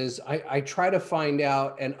general is I try to find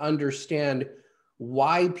out and understand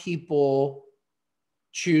why people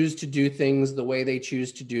choose to do things the way they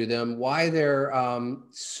choose to do them, why they're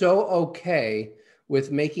so okay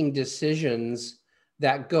with making decisions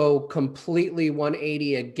that go completely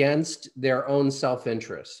 180 against their own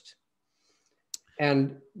self-interest.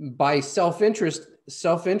 And by self-interest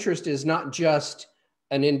is not just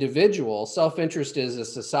an individual. Self-interest is a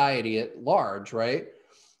society at large, right?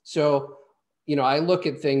 So, I look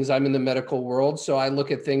at things, I'm in the medical world, so I look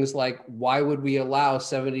at things like, why would we allow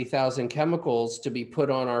 70,000 chemicals to be put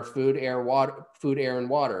on our food, air, and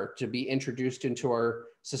water, to be introduced into our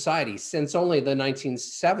society? Since only the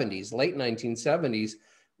 1970s, late 1970s,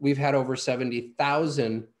 we've had over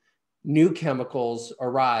 70,000 new chemicals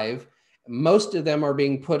arrive. Most of them are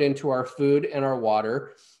being put into our food and our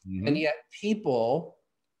water. Mm-hmm. And yet people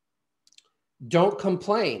don't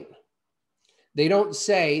complain. They don't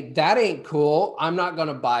say, that ain't cool, I'm not going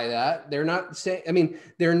to buy that. They're not saying,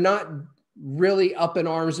 they're not really up in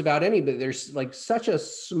arms about anybody. There's like such a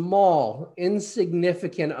small,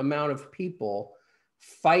 insignificant amount of people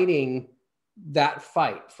fighting that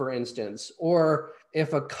fight, for instance. Or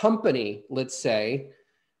if a company, let's say,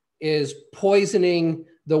 is poisoning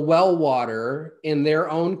the well water in their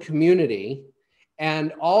own community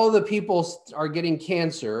and all the people are getting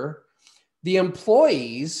cancer, the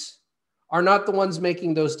employees are not the ones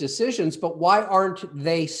making those decisions, but why aren't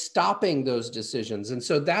they stopping those decisions? And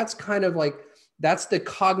so that's kind of like, that's the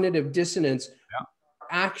cognitive dissonance. Yeah.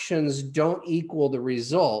 Actions don't equal the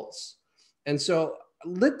results. And so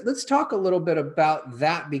let's talk a little bit about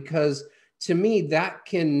that, because to me, that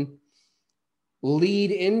can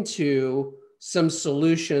lead into some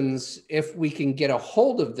solutions if we can get a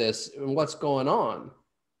hold of this and what's going on.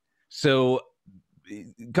 So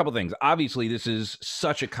a couple of things. Obviously, this is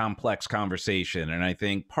such a complex conversation. And I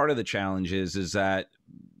think part of the challenge is that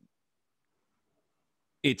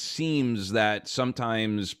it seems that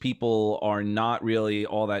sometimes people are not really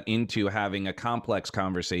all that into having a complex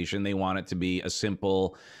conversation. They want it to be a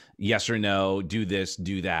simple yes or no, do this,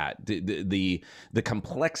 do that. The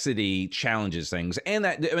complexity challenges things, and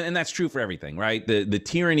that's true for everything, right? The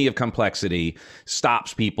tyranny of complexity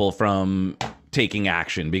stops people from taking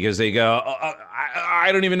action because they go,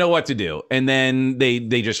 I don't even know what to do, and then they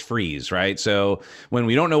just freeze, right? So when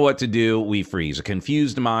we don't know what to do, we freeze. A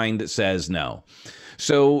confused mind says no.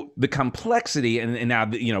 So the complexity, and now,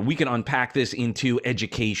 we can unpack this into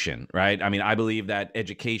education, right? I believe that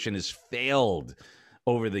education has failed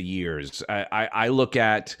over the years. I look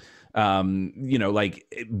at, like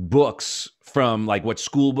books from like what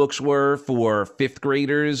school books were for fifth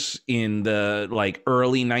graders in the like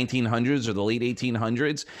early 1900s or the late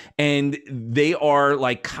 1800s. And they are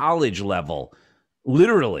like college level,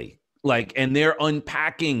 literally. Like, and they're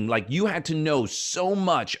unpacking, like you had to know so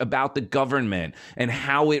much about the government and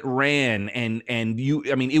how it ran. And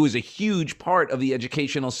it was a huge part of the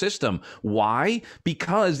educational system. Why?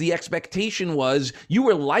 Because the expectation was you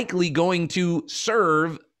were likely going to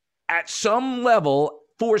serve at some level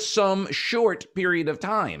for some short period of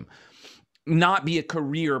time, not be a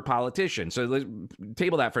career politician. So let's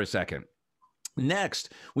table that for a second.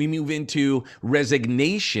 Next, we move into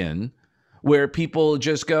resignation, where people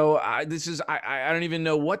just go, I don't even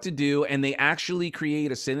know what to do. And they actually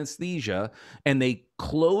create a synesthesia and they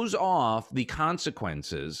close off the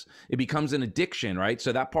consequences. It becomes an addiction, right?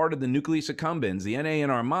 So that part of the nucleus accumbens, the NA in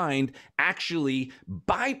our mind, actually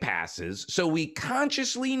bypasses. So we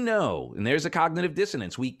consciously know, and there's a cognitive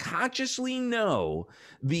dissonance, we consciously know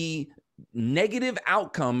the negative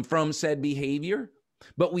outcome from said behavior,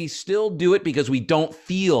 but we still do it because we don't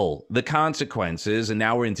feel the consequences. And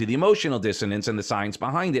now we're into the emotional dissonance, and the science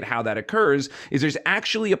behind it. How that occurs is there's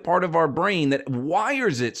actually a part of our brain that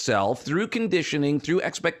wires itself through conditioning, through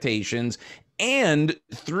expectations, and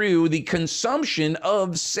through the consumption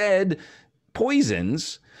of said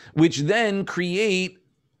poisons, which then create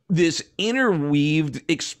this interweaved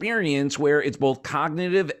experience where it's both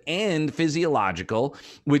cognitive and physiological,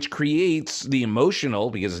 which creates the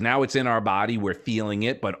emotional, because now it's in our body, we're feeling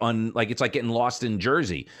it, but like it's like getting lost in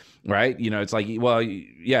Jersey. right? You know, it's like, well,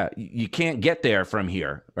 yeah, you can't get there from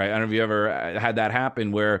here, right? I don't know if you ever had that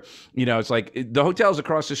happen where, you know, it's like the hotel's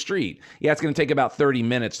across the street. Yeah, it's going to take about 30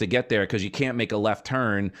 minutes to get there because you can't make a left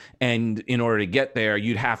turn. And in order to get there,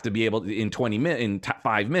 you'd have to be able to, in 20 minutes, in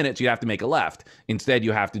 5 minutes, you'd have to make a left. Instead,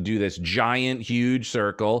 you have to do this giant, huge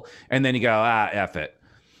circle. And then you go, F it.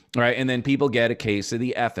 Right. And then people get a case of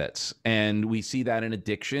the F-its. And we see that in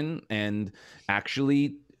addiction. And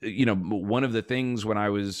actually, you know, one of the things when I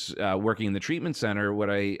was working in the treatment center, what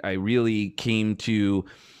I really came to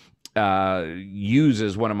use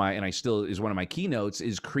as one of my, and I still is one of my keynotes,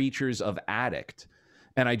 is creatures of addict.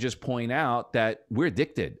 And I just point out that we're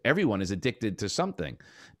addicted. Everyone is addicted to something.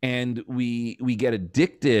 And we get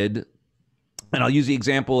addicted. And I'll use the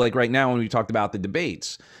example like right now when we talked about the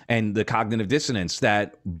debates and the cognitive dissonance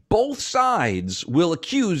that both sides will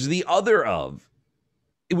accuse the other of.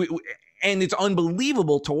 And it's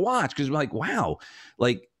unbelievable to watch because we're like, wow,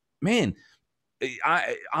 like, man,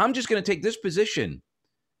 I'm just going to take this position.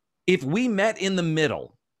 If we met in the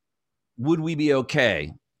middle, would we be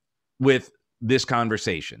okay with this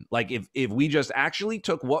conversation? Like if we just actually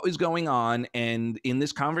took what was going on and in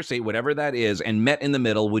this conversation, whatever that is, and met in the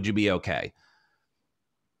middle, would you be okay?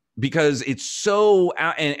 Because it's so,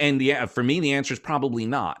 for me, the answer is probably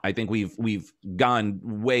not. I think we've gone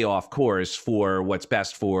way off course for what's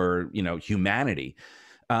best for, you know, humanity.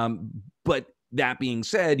 But that being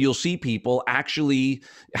said, you'll see people actually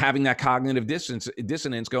having that cognitive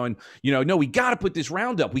dissonance going, you know, no, we got to put this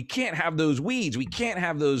Roundup. We can't have those weeds. We can't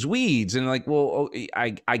have those weeds. And like, well,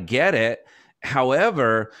 I get it.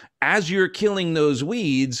 However, as you're killing those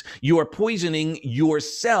weeds, you are poisoning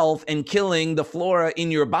yourself and killing the flora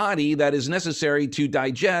in your body that is necessary to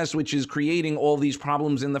digest, which is creating all these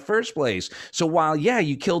problems in the first place. So while, yeah,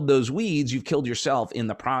 you killed those weeds, you've killed yourself in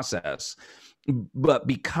the process. But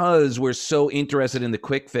because we're so interested in the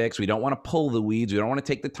quick fix, we don't want to pull the weeds. We don't want to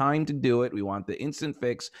take the time to do it. We want the instant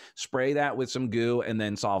fix, spray that with some goo, and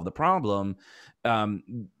then solve the problem.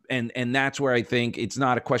 And that's where I think it's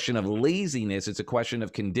not a question of laziness. It's a question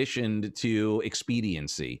of conditioned to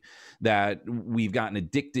expediency, that we've gotten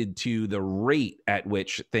addicted to the rate at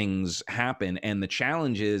which things happen. And the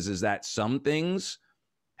challenge is that some things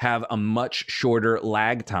have a much shorter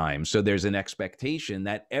lag time. So there's an expectation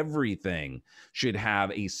that everything should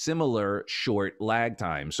have a similar short lag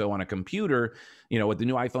time. So on a computer, you know, with the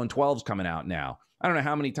new iPhone 12s coming out now, I don't know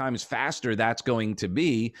how many times faster that's going to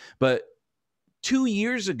be, but 2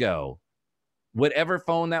 years ago, whatever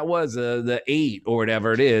phone that was, the 8 or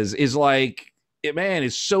whatever it is like, man,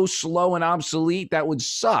 it's so slow and obsolete. That would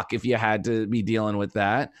suck if you had to be dealing with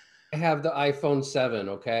that. I have the iPhone 7,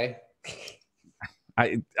 okay?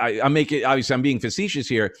 I make it, obviously I'm being facetious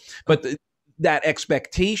here, but that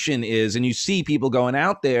expectation is, and you see people going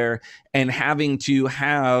out there and having to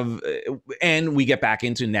have, and we get back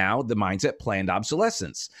into now the mindset planned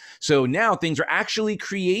obsolescence. So now things are actually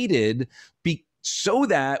created so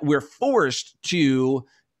that we're forced to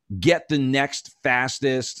get the next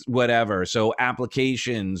fastest whatever. So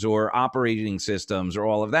applications or operating systems or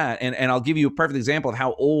all of that. And I'll give you a perfect example of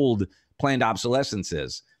how old planned obsolescence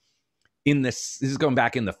is. This is going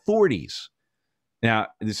back in the 40s. Now,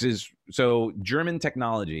 this is, so German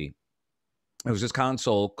technology, there was this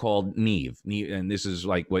console called Neve, and this is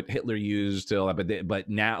like what Hitler used to, but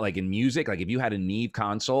now, like in music, like if you had a Neve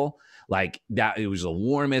console, like that, it was the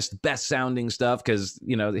warmest, best sounding stuff because,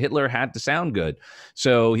 you know, Hitler had to sound good.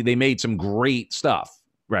 So they made some great stuff,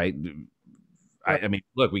 right? I mean,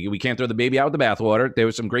 look, we can't throw the baby out with the bathwater. There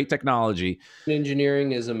was some great technology.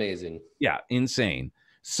 Engineering is amazing. Yeah, insane.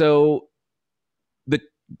 So the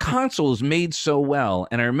console is made so well.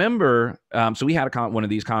 And I remember, so we had one of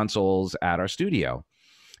these consoles at our studio.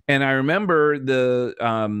 And I remember the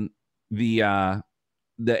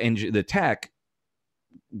tech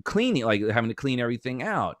cleaning, like having to clean everything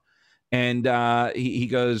out. And he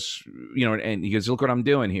goes, you know, and he goes, look what I'm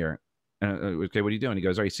doing here. Okay, what are you doing? He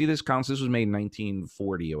goes, all right, see this console? This was made in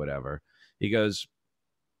 1940 or whatever. He goes,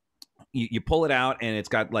 you pull it out and it's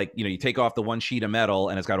got, like, you know, you take off the one sheet of metal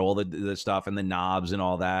and it's got all the stuff and the knobs and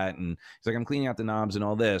all that. And he's like, I'm cleaning out the knobs and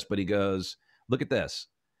all this. But he goes, look at this.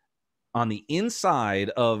 On the inside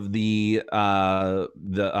of the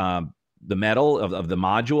metal of the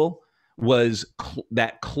module was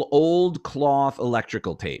old cloth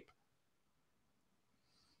electrical tape.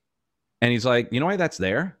 And he's like, you know why that's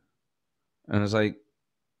there? And I was like,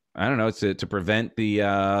 I don't know. It's to prevent the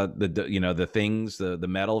you know, the things, the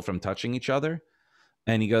metal from touching each other.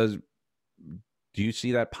 And he goes, do you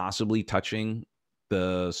see that possibly touching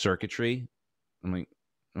the circuitry? I'm like,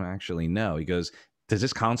 well, actually, no. He goes, does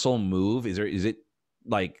this console move? Is it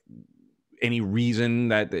like, any reason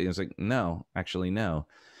that it's like, no, actually, no.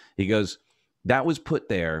 He goes, that was put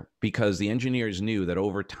there because the engineers knew that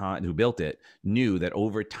over time, who built it, knew that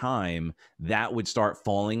over time that would start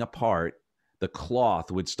falling apart. The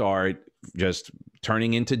cloth would start just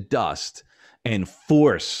turning into dust and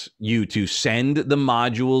force you to send the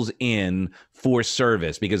modules in for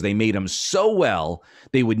service, because they made them so well,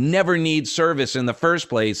 they would never need service in the first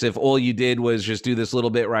place if all you did was just do this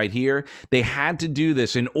little bit right here. They had to do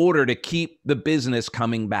this in order to keep the business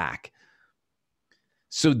coming back.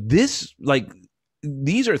 So this, like,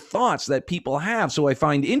 these are thoughts that people have. So I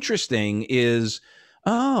find interesting is,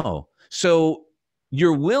 oh, so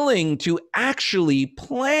you're willing to actually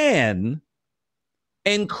plan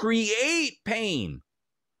and create pain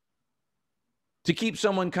to keep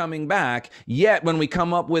someone coming back. Yet when we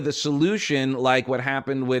come up with a solution, like what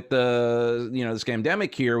happened with the, this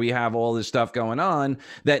pandemic here, we have all this stuff going on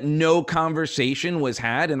that no conversation was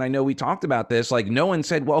had. And I know we talked about this, like no one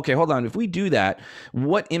said, well, okay, hold on. If we do that,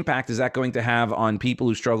 what impact is that going to have on people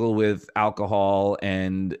who struggle with alcohol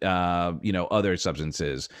and, other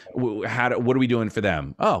substances? What are we doing for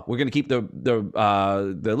them? Oh, we're going to keep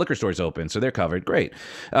the liquor stores open, so they're covered. Great.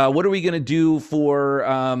 What are we going to do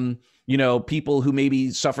for, people who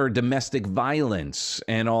maybe suffer domestic violence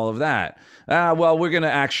and all of that? Well, we're going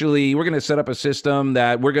to set up a system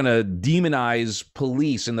that we're going to demonize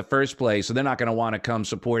police in the first place, so they're not going to want to come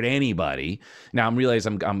support anybody. Now, I'm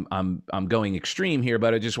realizing I'm going extreme here,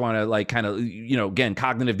 but I just want to again,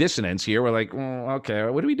 cognitive dissonance here. We're like, okay,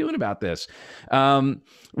 what are we doing about this?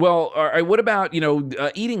 Well, all right, what about,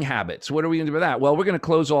 eating habits? What are we going to do with that? Well, we're going to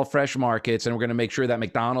close all fresh markets, and we're going to make sure that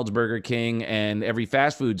McDonald's, Burger King, and every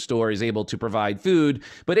fast food store is able to provide food.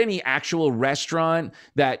 But any actual restaurant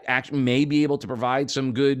that may be able to provide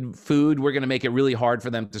some good food, we're going to make it really hard for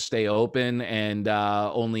them to stay open and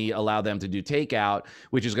only allow them to do takeout,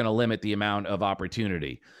 which is going to limit the amount of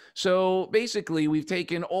opportunity. So basically, we've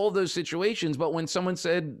taken all those situations, but when someone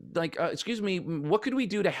said, like, excuse me, what could we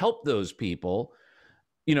do to help those people?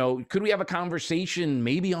 Could we have a conversation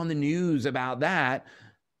maybe on the news about that?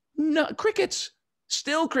 No, crickets.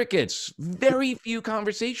 Still crickets. Very few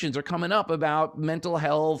conversations are coming up about mental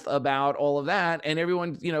health, about all of that. And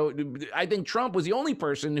everyone, I think Trump was the only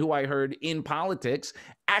person who I heard in politics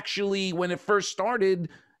actually, when it first started,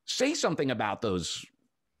 say something about those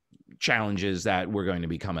challenges that were going to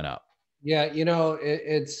be coming up. Yeah,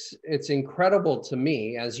 it's incredible to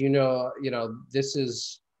me, as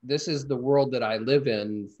this is the world that I live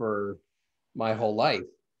in for my whole life.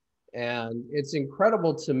 And it's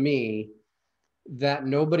incredible to me that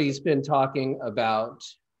nobody's been talking about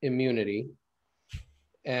immunity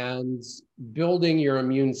and building your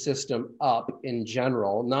immune system up in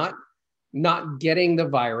general, not getting the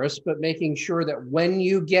virus, but making sure that when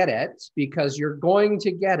you get it, because you're going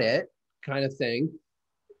to get it kind of thing,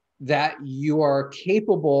 that you are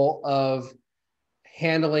capable of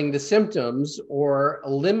handling the symptoms or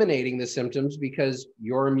eliminating the symptoms, because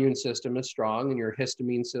your immune system is strong and your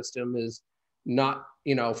histamine system is not,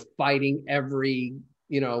 fighting every,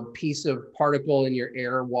 piece of particle in your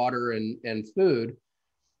air, water, and food.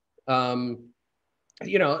 So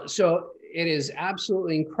it is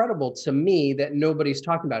absolutely incredible to me that nobody's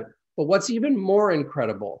talking about it. But what's even more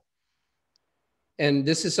incredible, and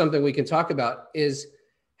this is something we can talk about, is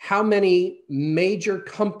how many major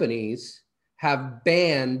companies have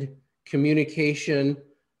banned communication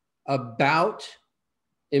about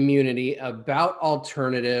immunity, about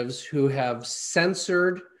alternatives, who have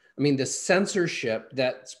censored. I mean, the censorship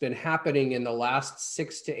that's been happening in the last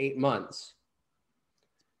 6 to 8 months.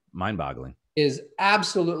 Mind-boggling. Is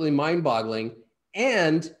absolutely mind-boggling.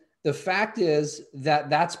 And the fact is that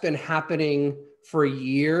that's been happening for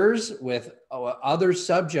years with other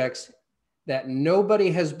subjects that nobody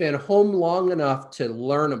has been home long enough to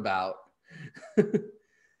learn about.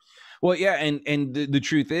 Well, yeah, and the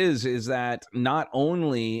truth is that not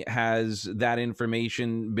only has that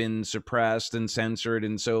information been suppressed and censored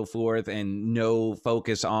and so forth, and no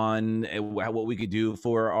focus on what we could do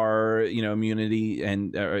for our immunity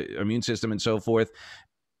and immune system and so forth,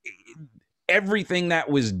 everything that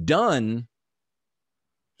was done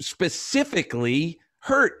specifically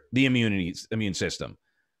hurt the immune system,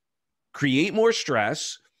 create more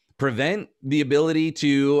stress, prevent the ability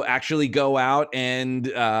to actually go out and,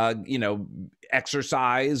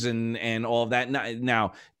 exercise and all of that.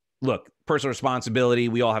 Now, look, personal responsibility,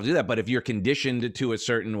 we all have to do that. But if you're conditioned to a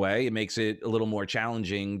certain way, it makes it a little more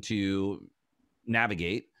challenging to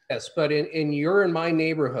navigate. Yes, but in your and my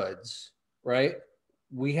neighborhoods, right,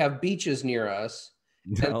 we have beaches near us.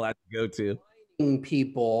 A lot to go to.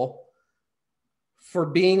 People for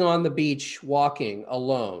being on the beach walking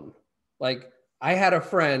alone, Like, I had a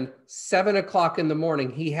friend, 7 o'clock in the morning,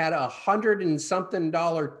 he had $100 and something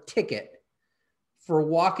ticket for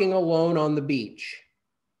walking alone on the beach,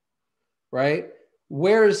 right?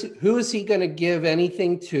 Who is he going to give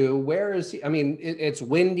anything to? Where is he? I mean, it's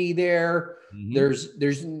windy there. Mm-hmm.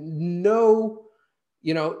 There's no,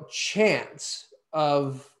 chance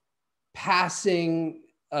of passing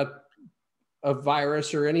a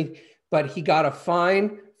virus or anything, but he got a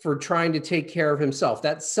fine for trying to take care of himself.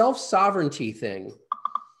 That self-sovereignty thing,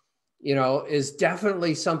 is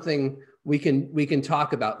definitely something we can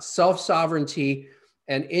talk about. Self-sovereignty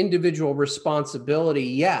and individual responsibility,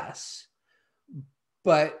 yes.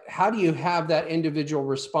 But how do you have that individual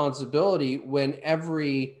responsibility when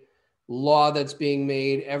every law that's being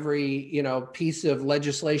made, every, piece of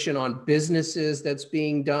legislation on businesses that's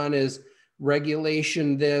being done is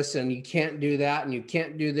regulation this, and you can't do that, and you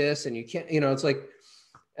can't do this, and you can't, it's like,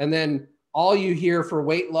 and then all you hear for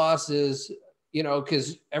weight loss is,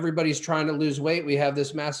 because everybody's trying to lose weight. We have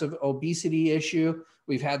this massive obesity issue.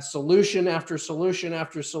 We've had solution after solution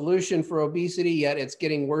after solution for obesity, yet it's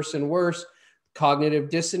getting worse and worse. Cognitive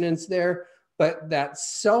dissonance there. But that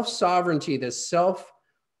self-sovereignty, the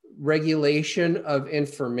self-regulation of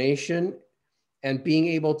information and being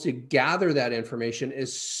able to gather that information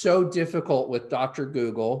is so difficult with Dr.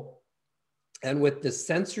 Google and with the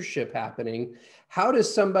censorship happening. How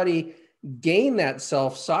does somebody gain that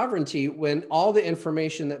self-sovereignty when all the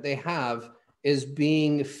information that they have is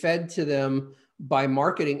being fed to them by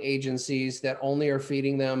marketing agencies that only are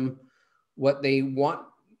feeding them what they want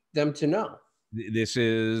them to know? This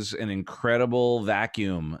is an incredible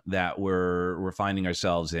vacuum that we're finding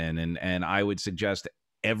ourselves in. And I would suggest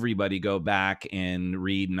everybody go back and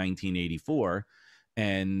read 1984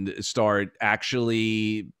 and start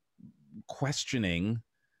actually questioning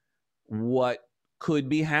what could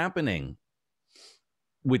be happening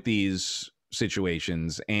with these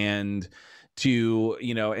situations, and to,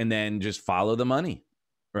 and then just follow the money,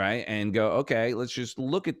 right? And go, okay, let's just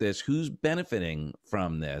look at this. Who's benefiting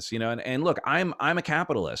from this? And look, I'm a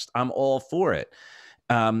capitalist. I'm all for it.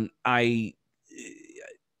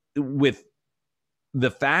 With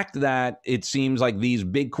the fact that it seems like these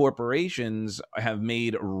big corporations have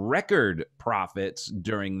made record profits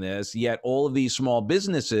during this, yet all of these small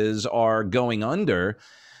businesses are going under.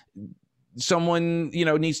 Someone,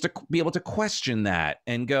 needs to be able to question that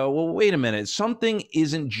and go, well, wait a minute, something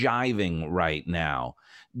isn't jiving right now.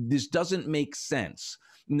 This doesn't make sense.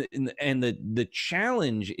 And the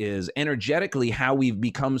challenge is energetically how we've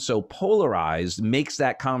become so polarized makes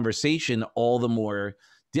that conversation all the more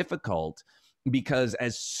difficult, because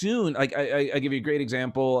as soon, like I give you a great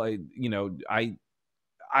example.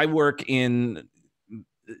 I work in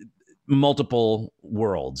multiple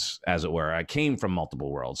worlds, as it were. I came from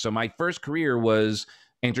multiple worlds. So my first career was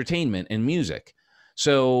entertainment and music.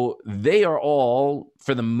 So they are all,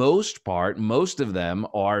 for the most part, most of them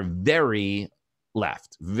are very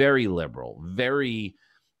left, very liberal, very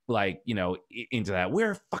into that.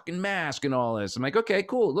 Wear a fucking mask and all this. I'm like, okay,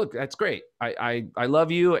 cool. Look, that's great. I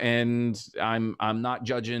love you, and I'm not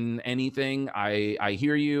judging anything. I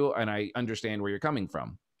hear you, and I understand where you're coming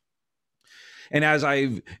from. And as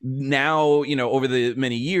I've now, over the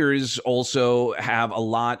many years, also have a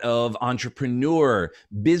lot of entrepreneur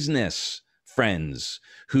business friends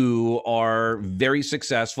who are very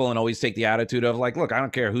successful and always take the attitude of like, look, I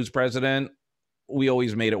don't care who's president. We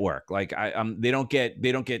always made it work. Like they don't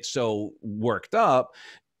get so worked up.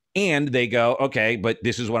 And they go, okay, but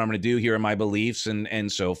this is what I'm going to do. Here are my beliefs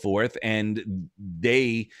and so forth. And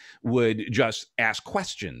they would just ask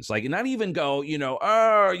questions, like not even go, MAGA,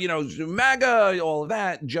 all of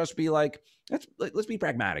that. Just be like, let's be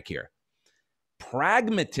pragmatic here.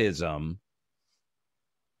 Pragmatism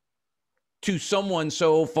to someone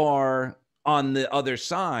so far on the other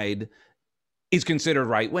side is considered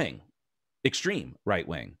right wing, extreme right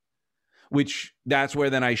wing. Which that's where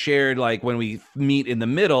then I shared, like when we meet in the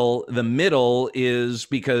middle is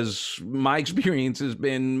because my experience has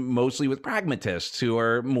been mostly with pragmatists who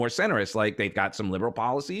are more centrist. Like they've got some liberal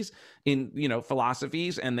policies in,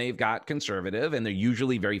 philosophies, and they've got conservative, and they're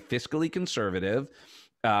usually very fiscally conservative,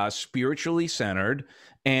 spiritually centered,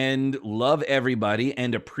 and love everybody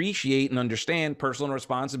and appreciate and understand personal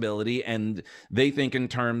responsibility. And they think in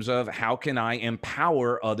terms of how can I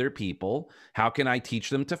empower other people? How can I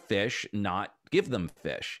teach them to fish, not give them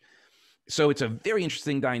fish? So it's a very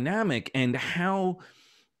interesting dynamic, and how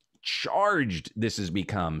charged this has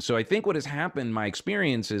become. So I think what has happened, my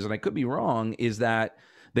experience is, and I could be wrong, is that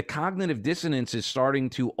the cognitive dissonance is starting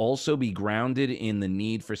to also be grounded in the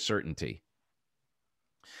need for certainty.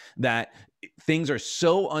 That things are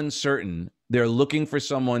so uncertain They're looking for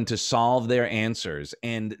someone to solve their answers,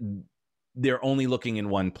 and they're only looking in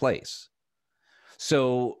one place.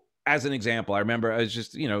 So as an example, I remember I was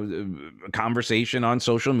just, a conversation on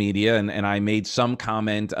social media, and I made some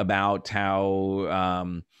comment about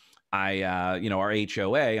how our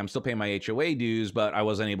HOA, I'm still paying my HOA dues, but I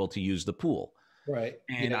wasn't able to use the pool. Right.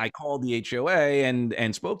 And Yeah. I called the HOA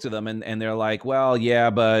and spoke to them, and they're like, well, yeah,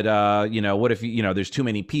 but what if there's too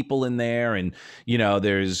many people in there, and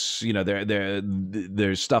there's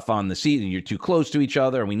stuff on the seat, and you're too close to each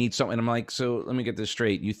other, and we need something. I'm like, so let me get this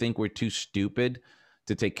straight. You think we're too stupid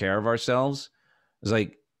to take care of ourselves? It's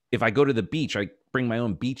like, if I go to the beach, I bring my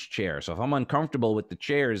own beach chair. So if I'm uncomfortable with the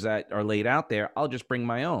chairs that are laid out there, I'll just bring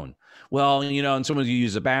my own. Well, and someone you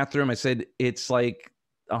use a bathroom. I said, it's like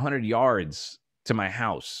 100 yards to my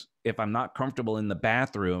house. If I'm not comfortable in the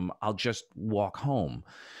bathroom, I'll just walk home.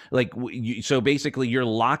 Like, so basically you're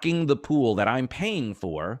locking the pool that I'm paying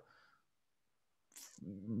for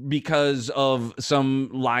because of some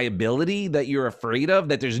liability that you're afraid of,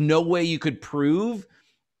 that there's no way you could prove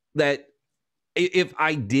that if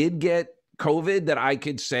I did get COVID, that I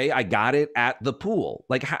could say I got it at the pool.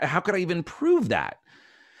 Like, how could I even prove that?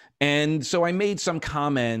 And so I made some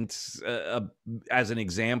comments as an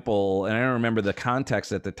example, and I don't remember the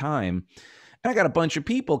context at the time. And I got a bunch of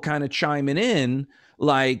people kind of chiming in,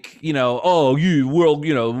 like, oh, you world,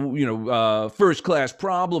 first class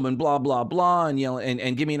problem, and blah blah blah, and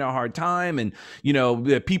and giving me a hard time, and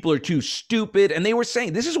people are too stupid. And they were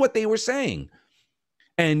saying, this is what they were saying.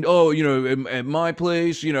 And, at my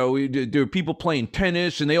place, there are people playing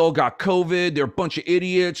tennis and they all got COVID. They're a bunch of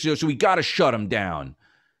idiots. So we got to shut them down.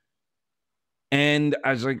 And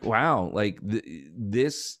I was like, wow, like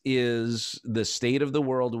this is the state of the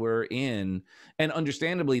world we're in. And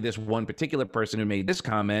understandably, this one particular person who made this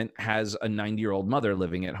comment has a 90-year-old mother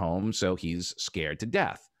living at home. So he's scared to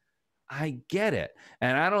death. I get it.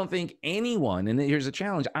 And I don't think anyone, and here's a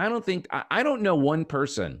challenge, I don't know one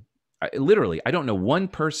person, literally, I don't know one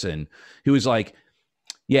person who is like,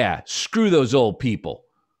 yeah, screw those old people.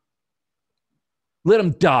 Let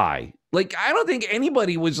them die. Like, I don't think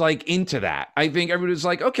anybody was like into that. I think everybody was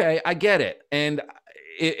like, okay, I get it. And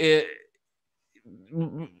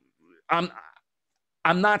I'm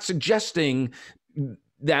not suggesting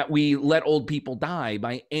that we let old people die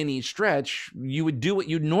by any stretch. You would do what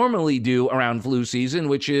you'd normally do around flu season,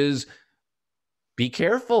 which is be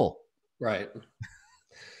careful. Right.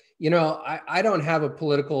 I don't have a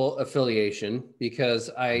political affiliation because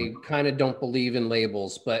I kind of don't believe in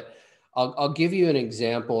labels, but I'll give you an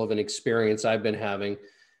example of an experience I've been having.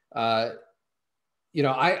 I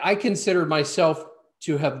consider myself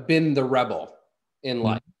to have been the rebel in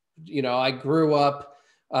life. I grew up,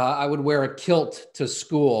 I would wear a kilt to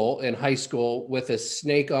school in high school with a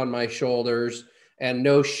snake on my shoulders and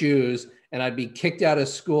no shoes. And I'd be kicked out of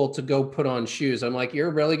school to go put on shoes. I'm like,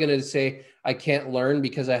 you're really going to say I can't learn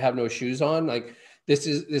because I have no shoes on? Like, this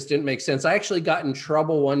didn't make sense. I actually got in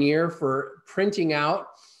trouble one year for printing out,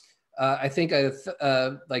 I think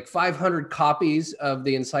like 500 copies of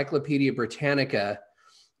the Encyclopedia Britannica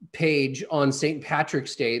page on St.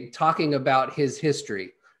 Patrick's Day, talking about his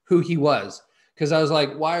history, who he was. Because I was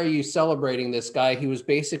like, why are you celebrating this guy? He was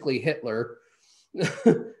basically Hitler,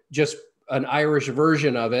 just an Irish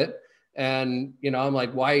version of it. And, I'm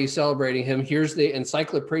like, why are you celebrating him? Here's the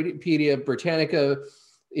Encyclopedia Britannica,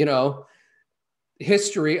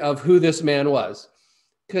 history of who this man was.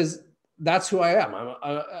 Because that's who I am.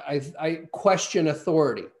 I question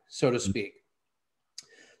authority, so to speak.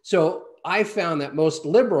 So I found that most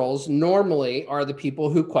liberals normally are the people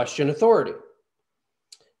who question authority.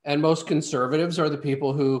 And most conservatives are the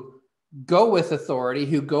people who go with authority,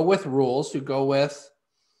 who go with rules, who go with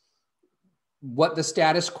what the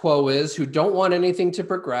status quo is, who don't want anything to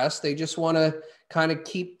progress. They just want to kind of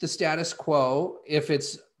keep the status quo if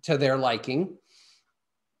it's to their liking.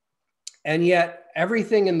 And yet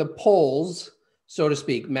everything in the poles, so to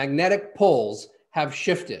speak, magnetic poles, have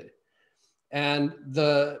shifted. And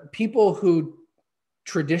the people who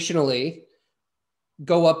traditionally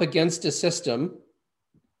go up against a system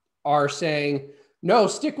are saying, no,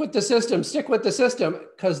 stick with the system,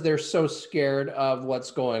 because they're so scared of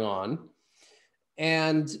what's going on.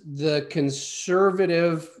 And the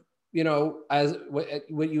conservative, as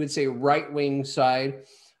what you would say right-wing side,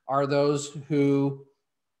 are those who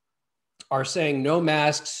are saying no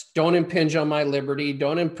masks, don't impinge on my liberty,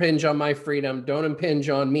 don't impinge on my freedom, don't impinge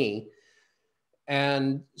on me.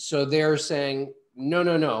 And so they're saying,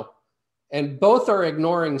 no. And both are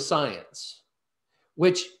ignoring science,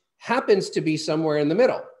 which happens to be somewhere in the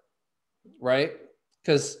middle, right?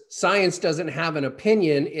 Because science doesn't have an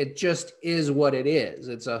opinion. It just is what it is.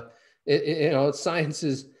 It's a Science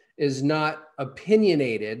is not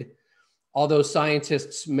opinionated, although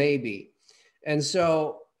scientists may be. And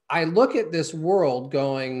so I look at this world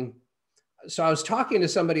going, so I was talking to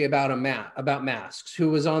somebody about about masks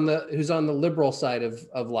who's on the liberal side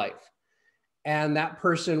of life. And that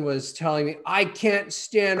person was telling me, I can't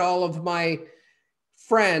stand all of my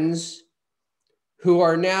friends who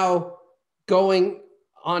are now going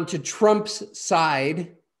onto Trump's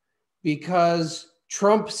side because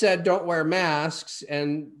Trump said don't wear masks.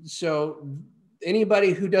 And so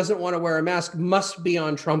anybody who doesn't want to wear a mask must be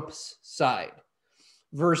on Trump's side,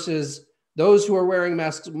 versus those who are wearing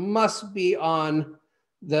masks must be on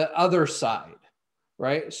the other side,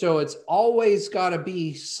 right? So it's always got to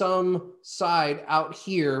be some side out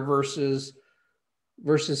here versus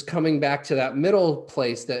coming back to that middle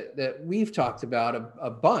place that we've talked about a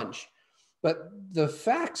bunch. But the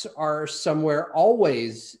facts are somewhere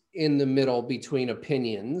always in the middle between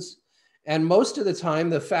opinions. And most of the time,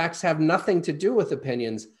 the facts have nothing to do with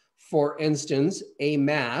opinions. For instance, a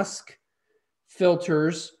mask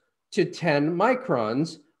filters to 10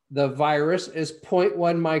 microns. The virus is 0.1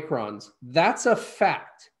 microns. That's a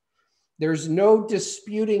fact. There's no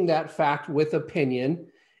disputing that fact with opinion.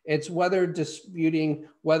 It's disputing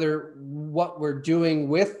whether what we're doing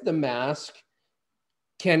with the mask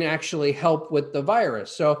can actually help with the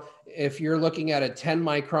virus. So if you're looking at a 10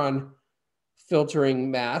 micron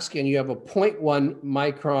filtering mask and you have a 0.1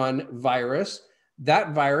 micron virus,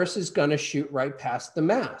 that virus is going to shoot right past the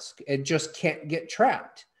mask. It just can't get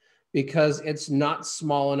trapped because it's not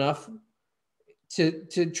small enough to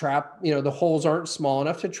trap, the holes aren't small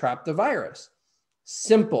enough to trap the virus.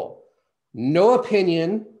 Simple. No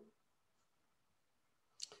opinion.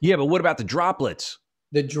 Yeah, but what about the droplets?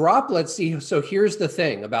 The droplets, so here's the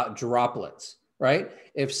thing about droplets, right?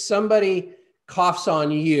 If somebody coughs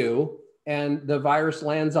on you and the virus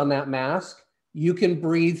lands on that mask, you can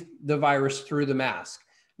breathe the virus through the mask.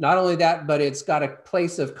 Not only that, but it's got a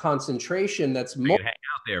place of concentration that's hang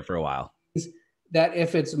out there for a while. That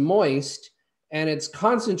if it's moist and it's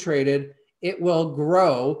concentrated, it will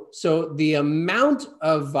grow. So the amount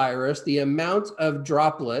of virus, the amount of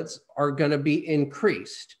droplets are going to be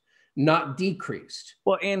increased, not decreased.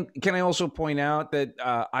 Well, and can I also point out that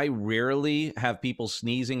I rarely have people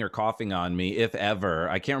sneezing or coughing on me, if ever.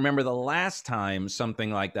 I can't remember the last time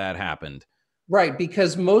something like that happened. Right,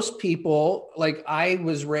 because most people, like I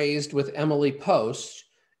was raised with Emily Post,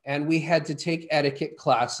 and we had to take etiquette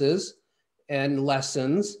classes and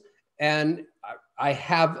lessons. And I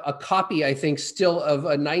have a copy, I think, still of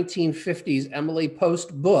a 1950s Emily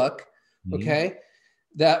Post book, okay?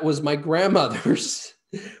 That was my grandmother's.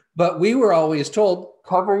 But we were always told,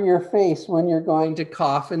 cover your face when you're going to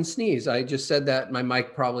cough and sneeze. I just said that. My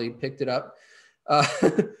mic probably picked it up.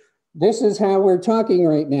 This is how we're talking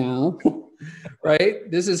right now, right?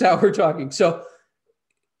 This is how we're talking. So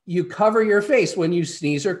you cover your face when you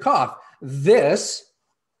sneeze or cough. This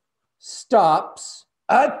stops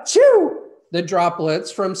the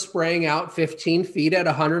droplets from spraying out 15 feet at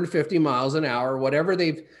 150 miles an hour, whatever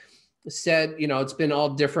they've said. It's been all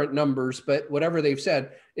different numbers, but whatever they've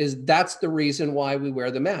said is that's the reason why we wear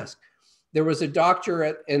the mask. There was a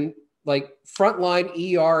doctor in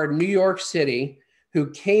frontline ER in New York City who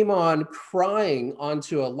came on crying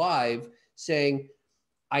onto a live saying,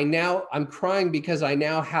 I'm crying because I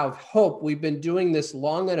now have hope. We've been doing this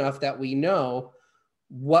long enough that we know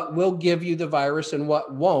what will give you the virus and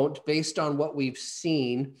what won't based on what we've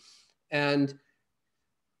seen. And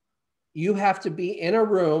you have to be in a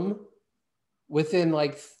room within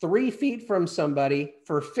 3 feet from somebody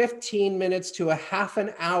for 15 minutes to a half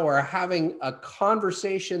an hour, having a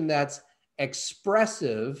conversation that's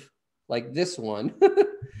expressive, like this one,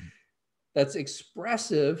 that's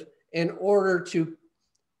expressive in order to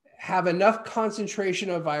have enough concentration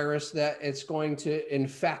of virus that it's going to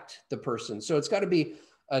infect the person. So it's got to be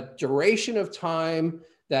a duration of time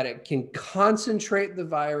that it can concentrate the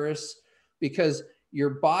virus, because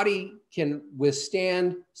your body can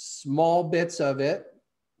withstand small bits of it,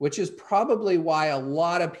 which is probably why a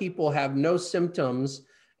lot of people have no symptoms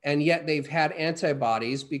and yet they've had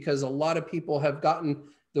antibodies, because a lot of people have gotten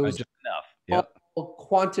those just enough.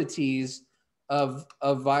 quantities of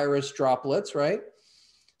virus droplets, right?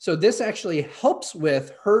 So this actually helps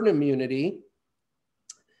with herd immunity.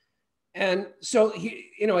 And so,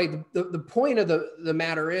 the point of the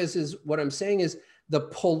matter is what I'm saying is the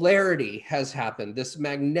polarity has happened. This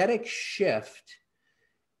magnetic shift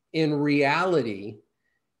in reality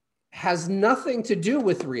has nothing to do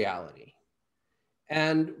with reality.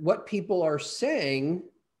 And what people are saying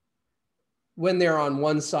when they're on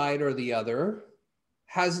one side or the other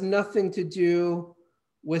has nothing to do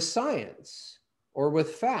with science or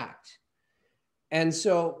with fact. And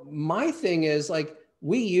so my thing is, like,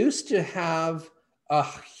 we used to have a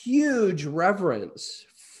huge reverence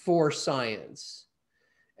for science,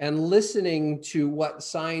 and listening to what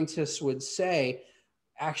scientists would say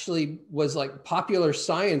actually was like, Popular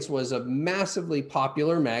Science was a massively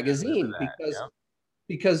popular magazine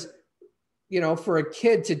because, you know, for a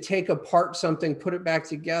kid to take apart something, put it back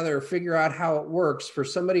together, figure out how it works, for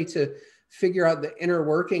somebody to figure out the inner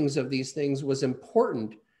workings of these things was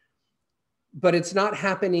important. But it's not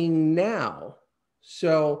happening now.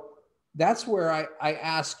 So that's where I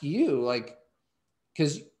ask you, like,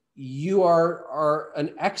 because you are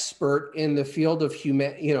an expert in the field of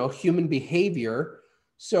human behavior.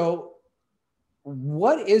 So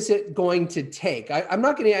what is it going to take? I'm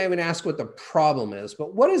not going to even ask what the problem is,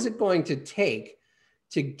 but what is it going to take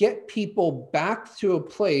to get people back to a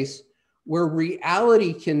place where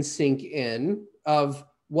reality can sink in of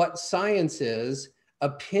what science is,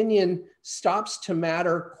 opinion stops to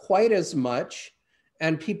matter quite as much,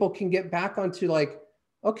 and people can get back onto, like,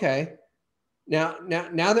 okay, now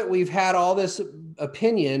that we've had all this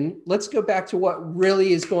opinion, let's go back to what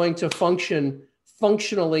really is going to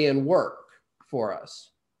functionally and work for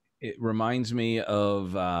us. It reminds me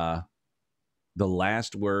of the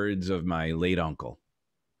last words of my late uncle.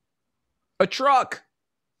 A truck.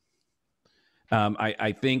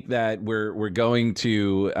 I think that we're going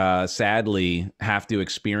to sadly have to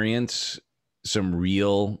experience some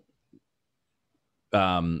real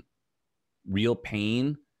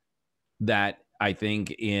pain that I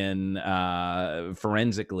think in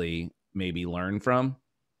forensically maybe learn from.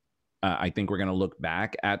 I think we're going to look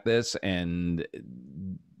back at this and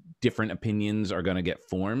different opinions are going to get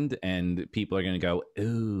formed and people are going to go,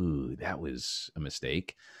 ooh, that was a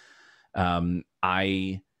mistake.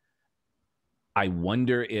 I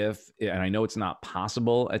wonder if, and I know it's not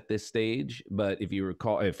possible at this stage, but if you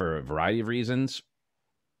recall, for a variety of reasons,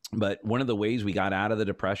 but one of the ways we got out of the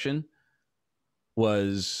Depression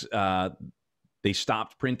was they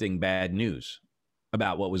stopped printing bad news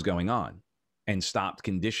about what was going on and stopped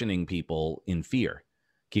conditioning people in fear,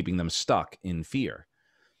 keeping them stuck in fear.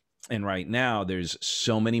 And right now there's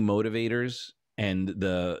so many motivators, and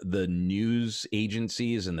the news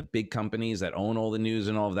agencies and the big companies that own all the news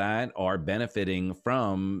and all of that are benefiting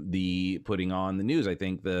from the putting on the news. I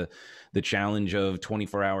think the challenge of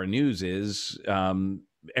 24-hour news is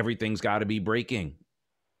everything's got to be breaking.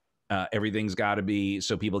 Everything's got to be,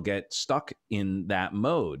 so people get stuck in that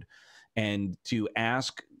mode. And to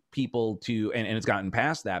ask people to, and it's gotten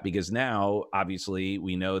past that, because now obviously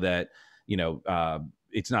we know that,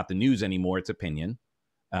 it's not the news anymore, it's opinion.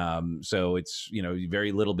 So it's,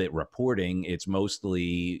 very little bit reporting. It's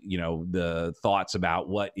mostly, the thoughts about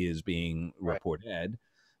what is being reported.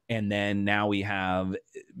 Right. And then now we have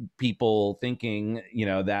people thinking,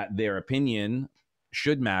 that their opinion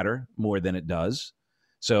should matter more than it does.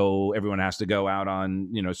 So everyone has to go out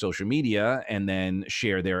on, social media and then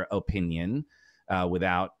share their opinion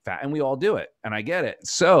without fact. And we all do it. And I get it.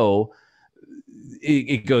 So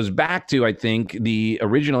it goes back to, I think, the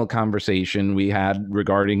original conversation we had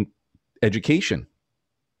regarding education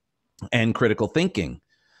and critical thinking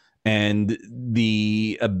and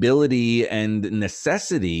the ability and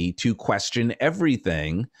necessity to question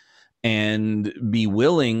everything and be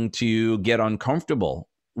willing to get uncomfortable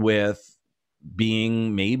with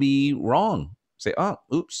being maybe wrong. Say, oh,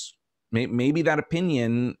 oops, maybe that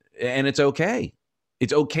opinion, and it's okay.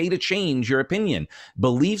 It's okay to change your opinion.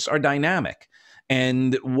 Beliefs are dynamic.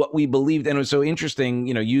 And what we believed, and it was so interesting,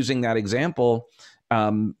 using that example,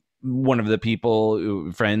 one of the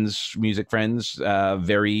people, music friends,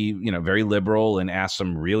 very liberal, and asked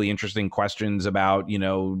some really interesting questions about, he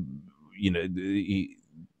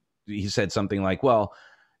said something like, well,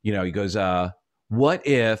 he goes, what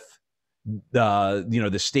if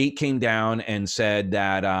the state came down and said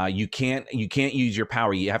that you can't use your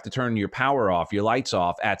power. You have to turn your power off, your lights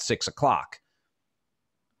off at 6 o'clock.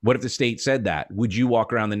 What if the state said that? Would you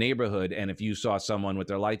walk around the neighborhood, and if you saw someone with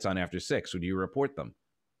their lights on after 6, would you report them?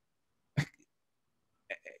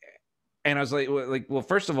 And I was like, well,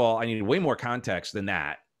 first of all, I need way more context than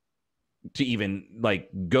that to even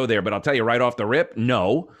go there. But I'll tell you right off the rip,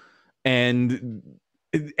 no. And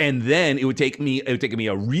then it would take me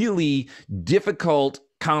a really difficult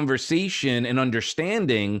conversation and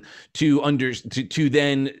understanding to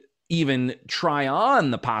then even try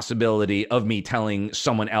on the possibility of me telling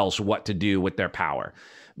someone else what to do with their power.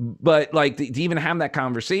 But to even have that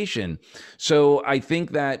conversation. So I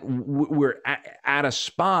think that we're at a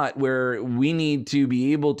spot where we need to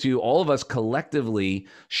be able to, all of us collectively,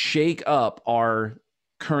 shake up our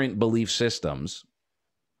current belief systems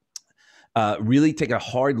really take a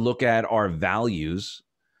hard look at our values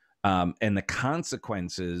and the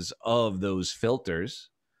consequences of those filters.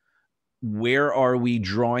 Where are we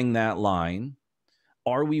drawing that line?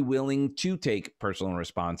 Are we willing to take personal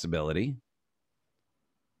responsibility?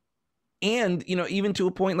 And, even to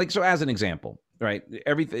a point, like, so as an example, right?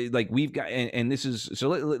 Everything, like, we've got, and this is, so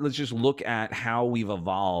let's just look at how we've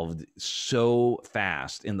evolved so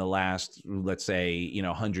fast in the last, let's say,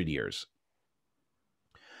 100 years.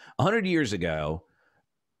 100 years ago,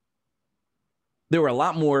 there were a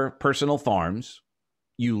lot more personal farms.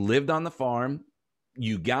 You lived on the farm.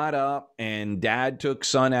 You got up and dad took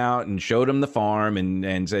son out and showed him the farm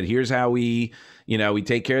and said, here's how we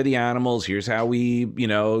take care of the animals. Here's how we,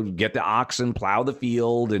 get the oxen, plow the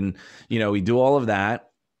field. And, we do all of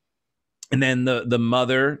that. And then the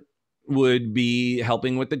mother would be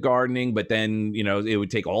helping with the gardening, but then, it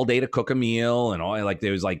would take all day to cook a meal and all, like,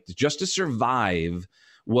 there was, like, just to survive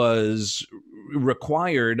was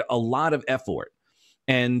required a lot of effort.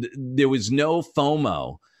 And there was no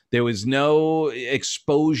FOMO. There was no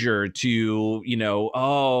exposure to,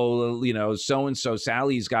 so-and-so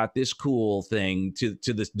Sally's got this cool thing to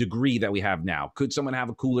this degree that we have now. Could someone have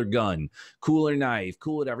a cooler gun, cooler knife,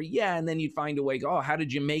 cool whatever? Yeah. And then you'd find a way, how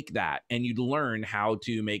did you make that? And you'd learn how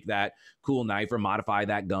to make that cool knife or modify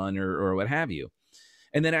that gun or what have you.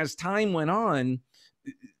 And then as time went on,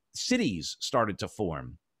 cities started to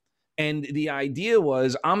form. And the idea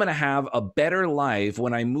was, I'm going to have a better life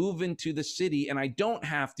when I move into the city and I don't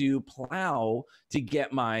have to plow to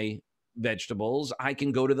get my vegetables. I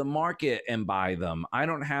can go to the market and buy them. I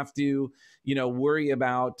don't have to, worry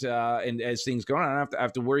about, and as things go on, I don't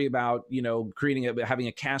have to worry about, having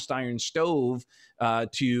a cast iron stove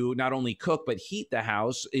to not only cook, but heat the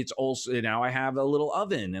house. It's also, now I have a little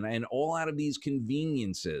oven and all out of these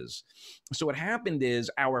conveniences. So what happened is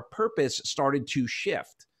our purpose started to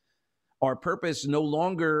shift. Our purpose no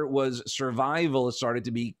longer was survival. It started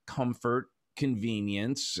to be comfort,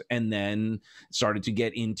 convenience, and then started to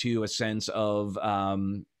get into a sense of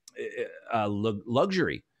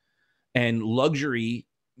luxury. And luxury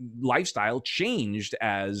lifestyle changed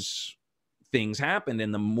as things happened.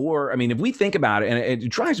 And the more, if we think about it, and it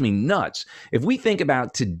drives me nuts, if we think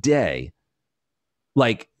about today,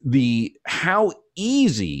 like how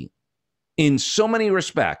easy in so many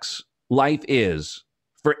respects life is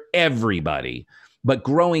for everybody. But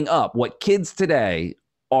growing up, what kids today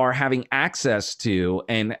are having access to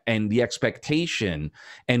and the expectation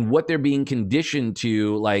and what they're being conditioned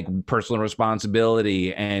to, like personal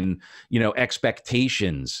responsibility and,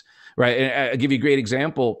 expectations, right? And I'll give you a great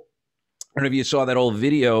example. I don't know if you saw that old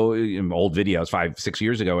video, it's 5-6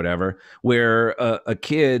 years ago, whatever, where a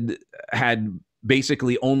kid had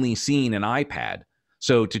basically only seen an iPad.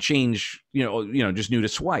 So to change, just knew to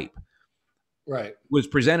swipe. Right. Was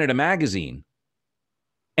presented a magazine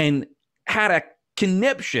and had a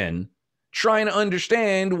conniption trying to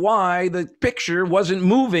understand why the picture wasn't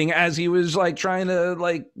moving as he was trying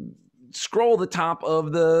to scroll the top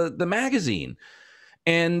of the magazine.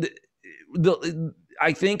 And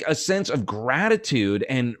I think a sense of gratitude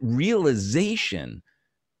and realization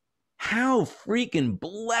how freaking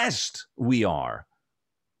blessed we are,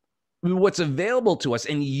 what's available to us,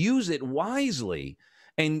 and use it wisely.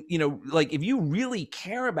 And, if you really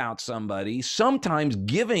care about somebody, sometimes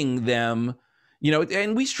giving them,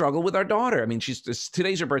 and we struggle with our daughter.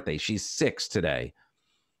 Today's her birthday. She's 6 today.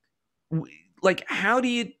 How do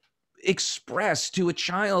you express to a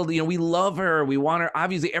child, we love her, we want her,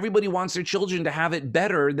 obviously everybody wants their children to have it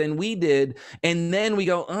better than we did. And then we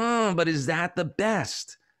go, but is that the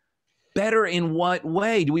best? Better in what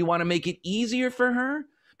way? Do we want to make it easier for her?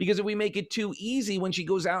 Because if we make it too easy, when she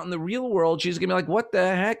goes out in the real world, she's going to be like, what the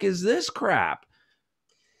heck is this crap?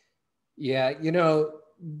 Yeah.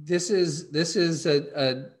 This is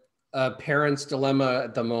a parent's dilemma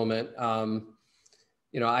at the moment. My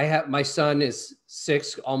son is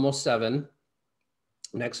 6, almost 7.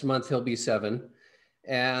 Next month, he'll be 7.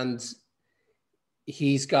 And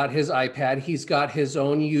he's got his iPad. He's got his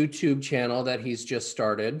own YouTube channel that he's just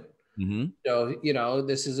started. Mm-hmm. So,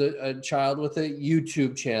 this is a child with a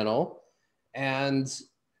YouTube channel. And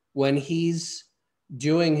when he's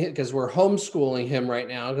doing it, because we're homeschooling him right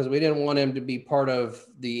now, because we didn't want him to be part of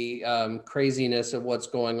the craziness of what's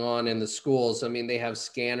going on in the schools. They have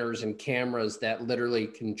scanners and cameras that literally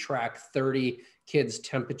can track 30 kids'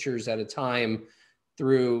 temperatures at a time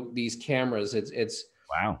through these cameras. It's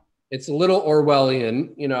wow. It's a little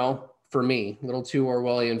Orwellian, for me, a little too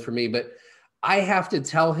Orwellian for me, but I have to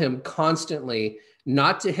tell him constantly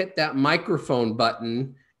not to hit that microphone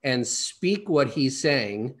button and speak what he's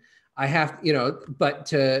saying. I have, but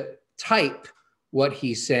to type what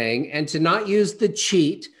he's saying, and to not use the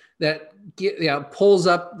cheat that pulls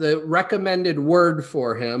up the recommended word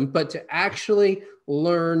for him, but to actually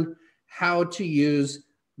learn how to use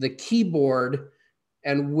the keyboard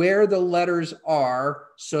and where the letters are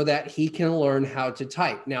so that he can learn how to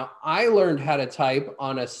type. Now, I learned how to type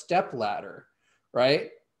on a step ladder, right?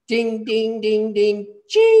 Ding, ding, ding, ding,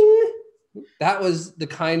 ching. That was the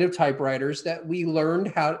kind of typewriters that we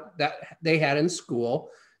learned that they had in school.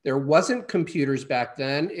 There wasn't computers back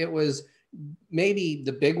then. It was maybe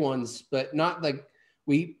the big ones, but not like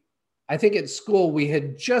I think at school we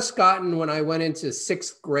had just gotten, when I went into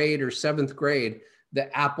 6th grade or 7th grade,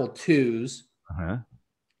 the Apple IIs,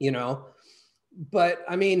 but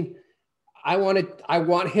I mean, I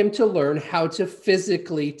want him to learn how to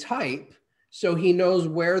physically type so he knows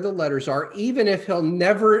where the letters are, even if he'll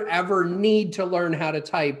never, ever need to learn how to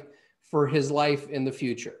type for his life in the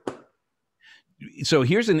future. So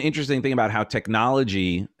here's an interesting thing about how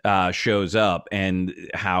technology shows up and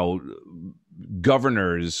how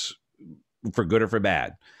governors, for good or for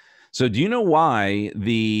bad. So do you know why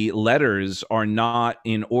the letters are not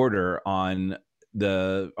in order on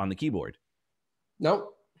the keyboard?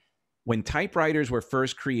 Nope. When typewriters were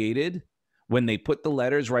first created, when they put the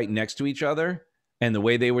letters right next to each other and the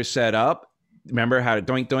way they were set up, remember how to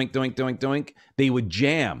doink, doink, doink, doink, doink, they would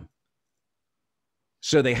jam.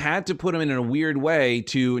 So they had to put them in a weird way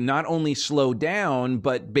to not only slow down,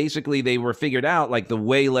 but basically they were figured out, like the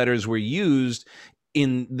way letters were used,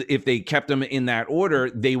 if they kept them in that order,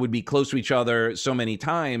 they would be close to each other so many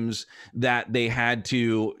times that they had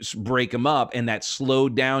to break them up, and that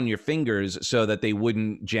slowed down your fingers so that they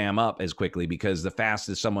wouldn't jam up as quickly, because the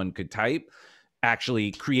fastest someone could type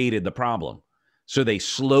actually created the problem. So they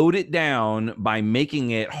slowed it down by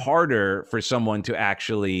making it harder for someone to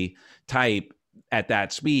actually type at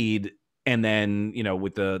that speed, and then,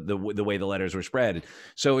 with the way the letters were spread.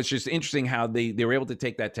 So it's just interesting how they were able to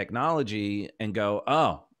take that technology and go,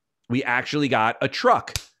 oh, we actually got a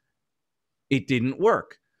truck. It didn't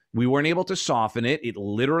work. We weren't able to soften it. It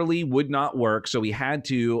literally would not work. So we had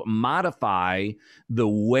to modify the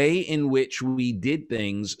way in which we did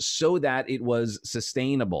things so that it was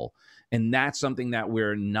sustainable. And that's something that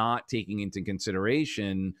we're not taking into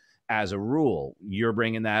consideration as a rule. You're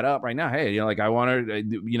bringing that up right now. Hey, I want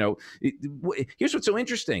to, here's what's so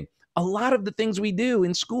interesting. A lot of the things we do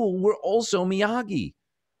in school were also Miyagi.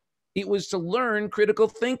 It was to learn critical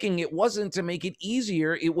thinking. It wasn't to make it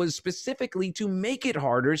easier. It was specifically to make it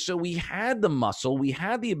harder. So we had the muscle, we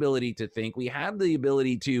had the ability to think, we had the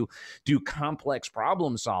ability to do complex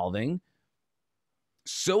problem solving,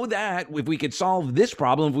 so that if we could solve this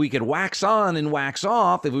problem, if we could wax on and wax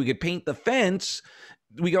off, if we could paint the fence,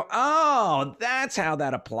 we go, oh, that's how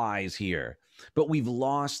that applies here. But we've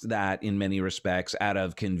lost that in many respects out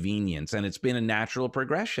of convenience. And it's been a natural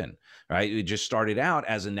progression, right? It just started out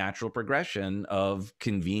as a natural progression of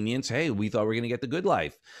convenience. Hey, we thought we were going to get the good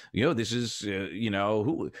life. This is,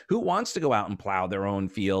 who wants to go out and plow their own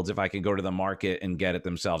fields if I can go to the market and get it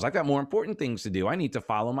themselves? I've got more important things to do. I need to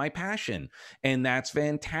follow my passion. And that's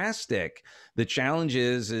fantastic. The challenge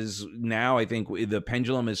is now I think the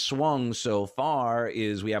pendulum has swung so far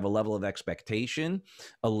is we have a level of expectation,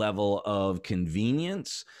 a level of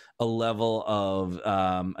convenience, a level of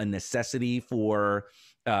a necessity for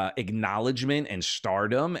acknowledgement and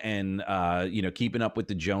stardom, and keeping up with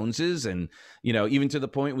the Joneses, and even to the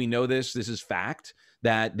point, we know this is fact,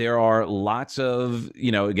 that there are lots of,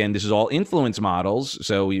 again, this is all influence models.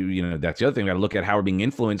 So that's the other thing. We got to look at how we're being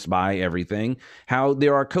influenced by everything. How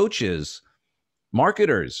there are coaches,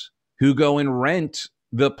 marketers who go and rent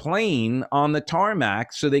the plane on the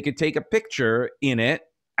tarmac so they could take a picture in it.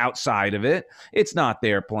 Outside of it, it's not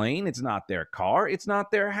their plane, it's not their car, it's not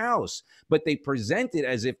their house, but they present it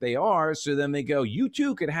as if they are. So then they go, you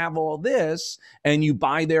too could have all this, and you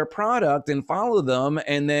buy their product and follow them,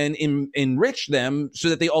 and then enrich them so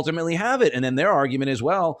that they ultimately have it. And then their argument is,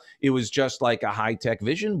 well, it was just like a high-tech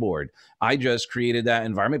vision board. I just created that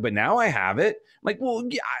environment, but now I have it. Like, well,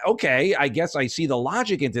 yeah, okay, I guess I see the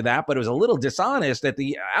logic into that, but it was a little dishonest at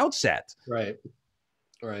the outset. Right.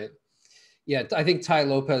 Yeah, I think Ty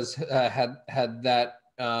Lopez had that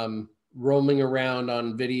roaming around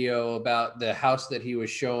on video about the house that he was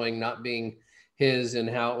showing not being his, and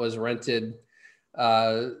how it was rented.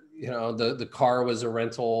 The car was a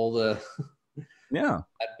rental. Yeah.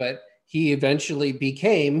 But he eventually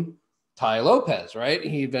became Ty Lopez, right?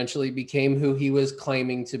 He eventually became who he was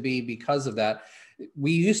claiming to be because of that.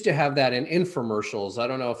 We used to have that in infomercials. I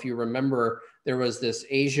don't know if you remember, there was this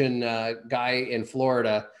Asian guy in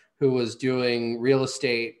Florida who was doing real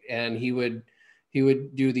estate, and he would, He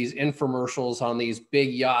would do these infomercials on these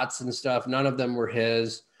big yachts and stuff. None of them were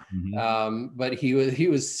his, but he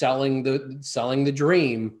was selling the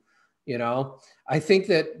dream. You know, I think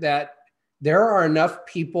that there are enough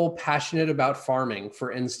people passionate about farming,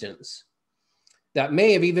 for instance, that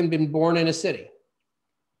may have even been born in a city,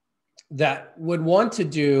 that would want to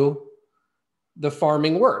do the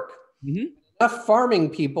farming work. Enough farming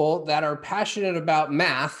people that are passionate about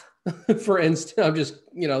math, for instance, I'm just,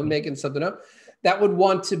 making something up, that would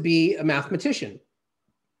want to be a mathematician.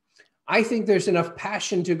 I think there's enough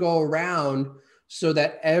passion to go around so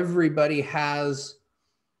that everybody has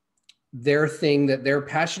their thing that they're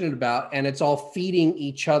passionate about, and it's all feeding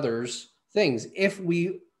each other's things. If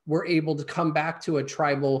we were able to come back to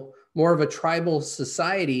more of a tribal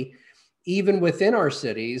society, even within our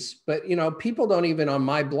cities, but people don't even on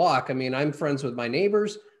my block. I mean, I'm friends with my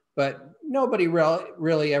neighbors, but nobody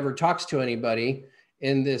really ever talks to anybody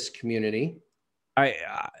in this community.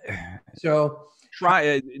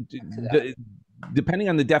 Depending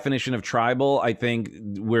on the definition of tribal, I think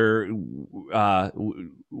we're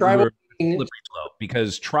tribal slippery slope,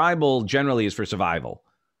 because tribal generally is for survival.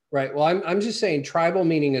 Right. Well, I'm just saying tribal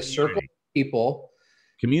meaning a circle of people.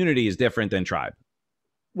 Community is different than tribe.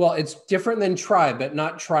 Well, it's different than tribe, but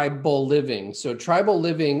not tribal living. So tribal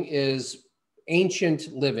living is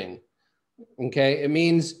ancient living. Okay. It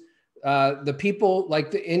means the people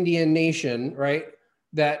like the Indian nation, right,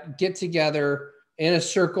 that get together in a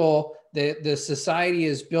circle. The society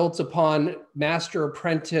is built upon master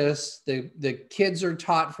apprentice. The kids are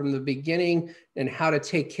taught from the beginning and how to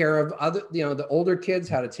take care of the older kids,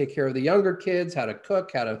 how to take care of the younger kids, how to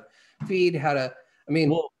cook, how to feed,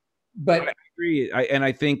 but I agree.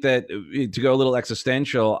 I think that to go a little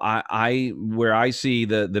existential, where I see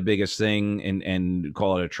the biggest thing and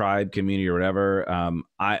call it a tribe, community, or whatever.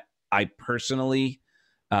 I personally,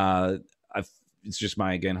 it's just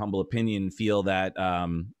my, again, humble opinion, feel that,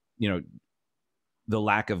 the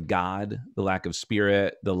lack of God, the lack of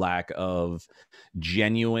spirit, the lack of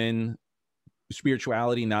genuine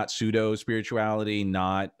spirituality, not pseudo spirituality,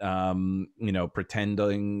 not,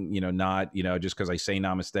 pretending, not, just because I say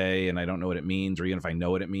namaste and I don't know what it means, or even if I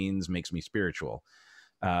know what it means, makes me spiritual.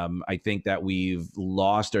 I think that we've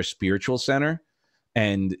lost our spiritual center,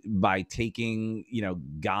 and by taking,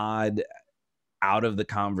 God out of the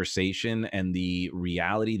conversation and the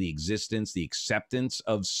reality, the existence, the acceptance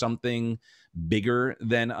of something bigger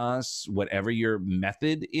than us, whatever your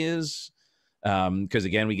method is. Because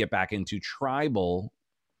again, we get back into tribal,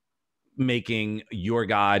 making your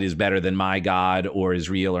God is better than my God or is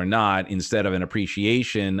real or not, instead of an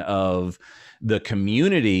appreciation of the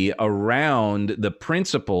community around the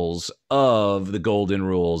principles of the golden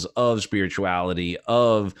rules of spirituality,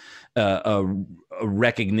 of a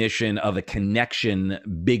recognition of a connection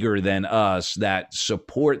bigger than us that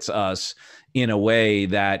supports us in a way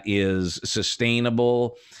that is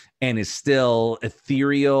sustainable and is still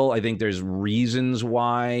ethereal. I think there's reasons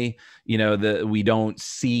why, we don't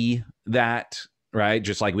see that, right?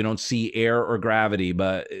 Just like we don't see air or gravity,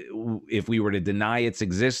 but if we were to deny its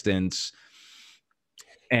existence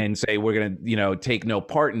and say we're going to, take no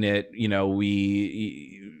part in it,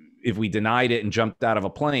 if we denied it and jumped out of a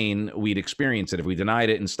plane, we'd experience it. If we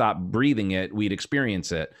denied it and stopped breathing it, we'd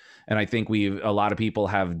experience it. And I think a lot of people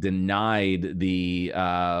have denied the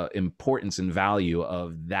importance and value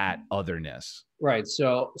of that otherness. Right.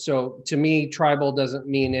 So to me, tribal doesn't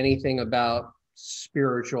mean anything about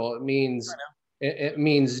spiritual. It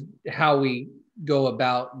means how we go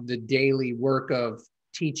about the daily work of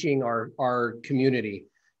teaching our community.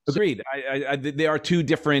 Agreed. There are two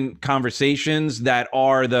different conversations that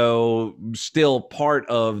are, though, still part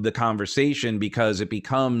of the conversation, because it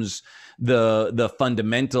becomes the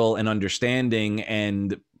fundamental and understanding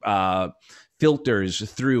and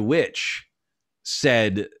filters through which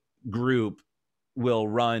said group will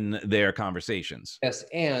run their conversations. Yes,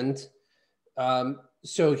 and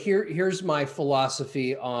so here's my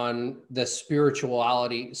philosophy on the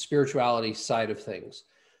spirituality side of things.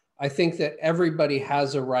 I think that everybody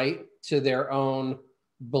has a right to their own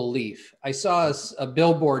belief. I saw a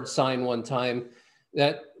billboard sign one time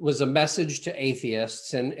that was a message to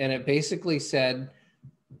atheists, and it basically said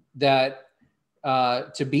that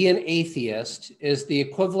to be an atheist is the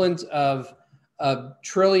equivalent of a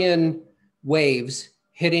trillion waves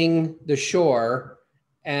hitting the shore,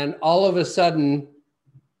 and all of a sudden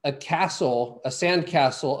a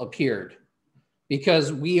sandcastle appeared,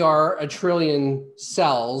 because we are a trillion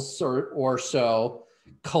cells or so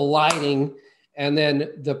colliding, and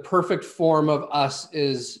then the perfect form of us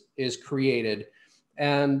is created.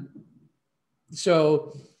 And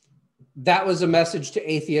so that was a message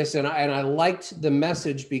to atheists. And I liked the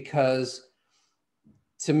message because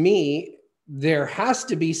to me, there has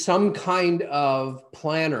to be some kind of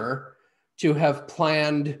planner to have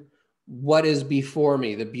planned what is before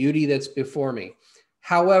me, the beauty that's before me.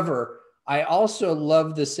 However, I also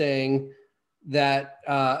love the saying that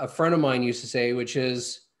a friend of mine used to say, which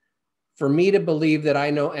is, for me to believe that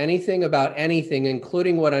I know anything about anything,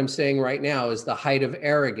 including what I'm saying right now, is the height of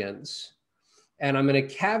arrogance. And I'm going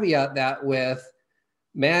to caveat that with,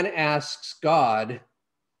 man asks God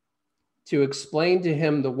to explain to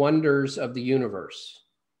him the wonders of the universe.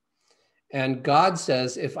 And God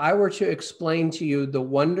says, if I were to explain to you the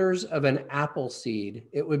wonders of an apple seed,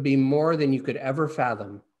 it would be more than you could ever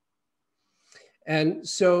fathom. And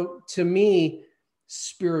so to me,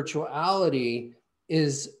 spirituality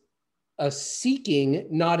is a seeking,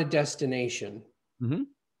 not a destination. Mm-hmm.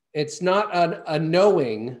 It's not a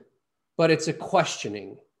knowing, but it's a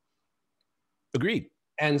questioning. Agreed.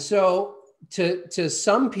 And so to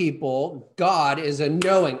some people, God is a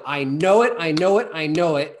knowing. I know it, I know it, I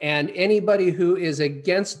know it. And anybody who is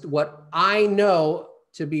against what I know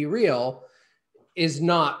to be real is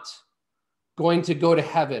not going to go to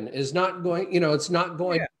heaven, is not going, it's not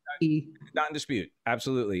going to be. Not in dispute.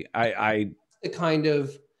 Absolutely. I the kind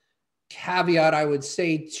of caveat I would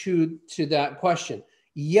say to that question.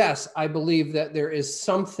 Yes, I believe that there is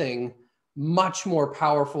something much more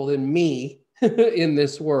powerful than me in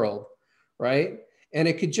this world, right? And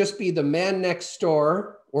it could just be the man next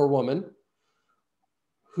door or woman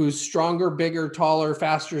who's stronger, bigger, taller,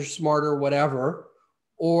 faster, smarter, whatever,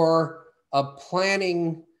 or a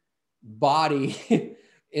planning body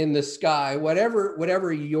in the sky,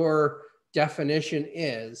 whatever your definition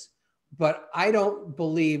is. But I don't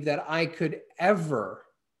believe that I could ever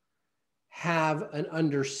have an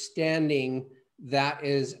understanding that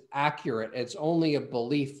is accurate. It's only a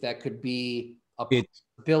belief that could be a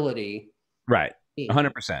possibility. Right.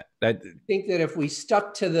 100%. I think that if we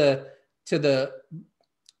stuck to the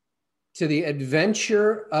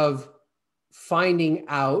adventure of finding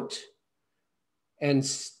out and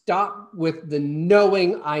stop with the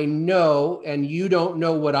knowing I know and you don't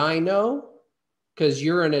know what I know because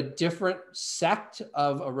you're in a different sect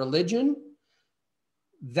of a religion,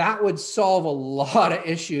 that would solve a lot of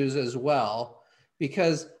issues as well.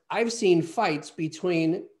 Because I've seen fights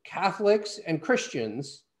between Catholics and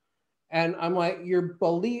Christians, and I'm like, your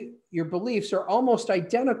beliefs are almost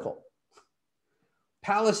identical.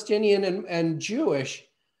 Palestinian and Jewish,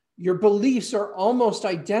 your beliefs are almost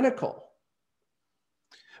identical.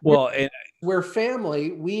 Well, we're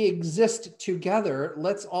family. We exist together.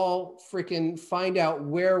 Let's all freaking find out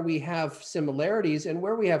where we have similarities and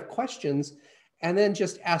where we have questions, and then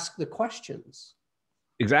just ask the questions.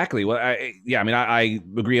 Exactly. Well, I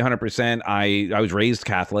agree 100%. I was raised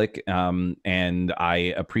Catholic, and I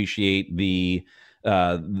appreciate the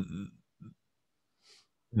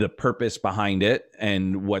purpose behind it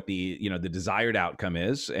and what the desired outcome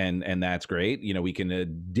is, and that's great. We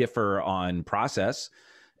can differ on process,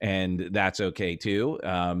 and that's okay too.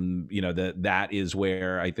 That is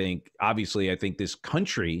where I think this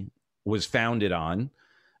country was founded on.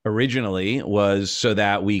 Originally was so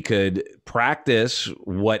that we could practice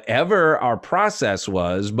whatever our process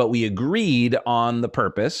was, but we agreed on the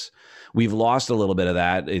purpose. We've lost a little bit of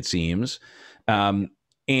that, it seems. And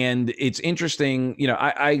it's interesting,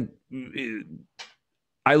 I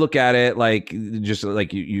look at it like, just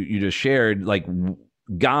like you just shared, like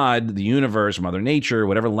God, the universe, Mother Nature,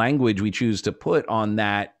 whatever language we choose to put on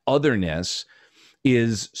that otherness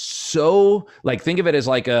is so, like, think of it as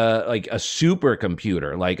like a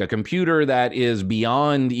supercomputer, like a computer that is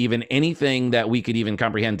beyond even anything that we could even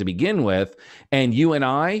comprehend to begin with. And you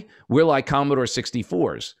and we're like Commodore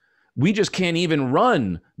 64s. We just can't even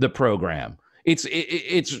run the program. It's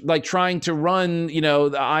like trying to run, the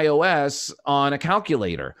iOS on a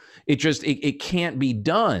calculator. It can't be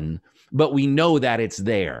done, but we know that it's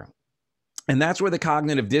there. And that's where the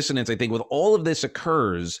cognitive dissonance, I think, with all of this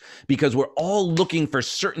occurs, because we're all looking for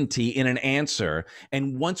certainty in an answer.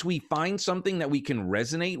 And once we find something that we can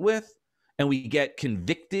resonate with and we get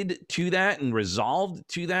convicted to that and resolved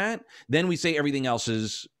to that, then we say everything else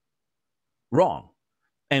is wrong.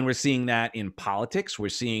 And we're seeing that in politics. We're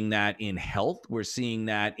seeing that in health. We're seeing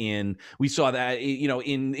that we saw that,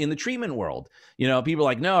 in the treatment world. People are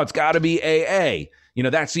like, no, it's got to be AA.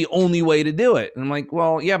 That's the only way to do it. And I'm like,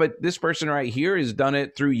 well, yeah, but this person right here has done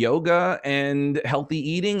it through yoga and healthy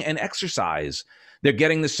eating and exercise. They're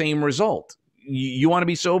getting the same result. You want to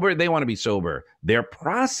be sober? They want to be sober. Their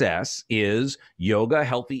process is yoga,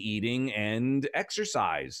 healthy eating, and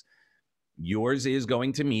exercise. Yours is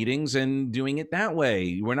going to meetings and doing it that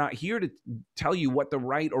way. We're not here to tell you what the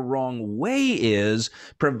right or wrong way is,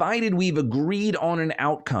 provided we've agreed on an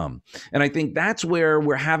outcome. And I think that's where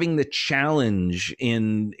we're having the challenge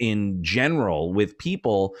in general with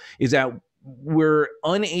people, is that we're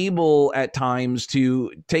unable at times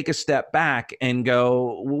to take a step back and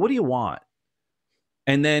go, well, what do you want?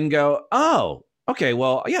 And then go, oh, okay,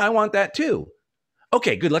 well, yeah, I want that too.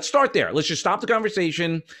 Okay, good. Let's start there. Let's just stop the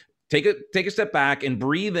conversation. Take a step back and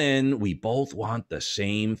breathe in. We both want the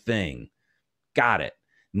same thing. Got it.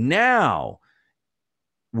 Now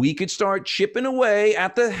we could start chipping away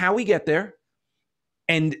at the how we get there.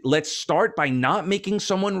 And let's start by not making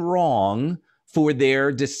someone wrong for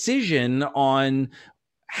their decision on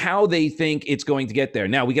how they think it's going to get there.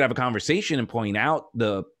 Now we could have a conversation and point out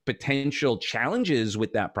the potential challenges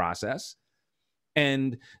with that process.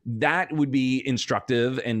 And that would be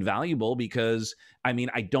instructive and valuable because, I mean,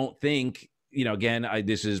 I don't think, again,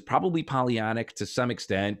 this is probably Pollyannic to some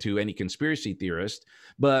extent to any conspiracy theorist,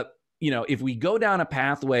 but, if we go down a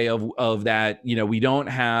pathway of that, we don't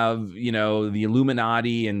have, the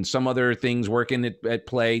Illuminati and some other things working at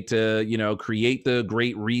play to, create the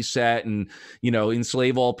Great Reset and,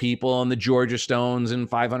 enslave all people and the Georgia Stones and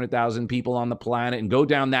 500,000 people on the planet and go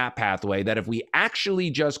down that pathway, that if we actually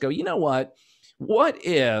just go, you know what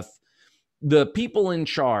if the people in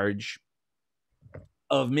charge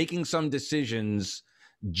of making some decisions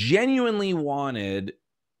genuinely wanted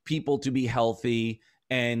people to be healthy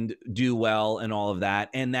and do well and all of that,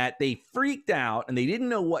 and that they freaked out and they didn't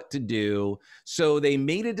know what to do, so they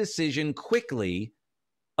made a decision quickly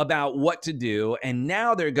about what to do, and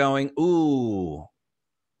now they're going, ooh,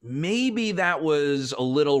 maybe that was a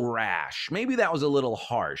little rash, maybe that was a little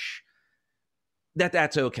harsh,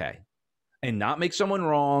 that's okay. And not make someone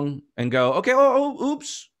wrong and go, okay,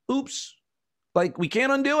 oops. Like, we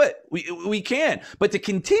can't undo it. We can't. But to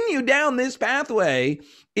continue down this pathway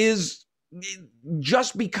is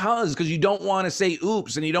just because you don't want to say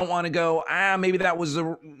oops and you don't want to go, maybe that was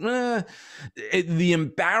the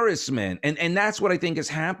embarrassment. And that's what I think has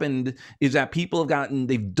happened, is that people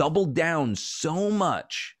they've doubled down so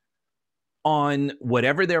much on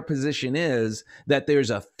whatever their position is, that there's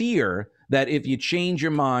a fear that if you change your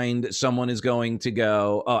mind, someone is going to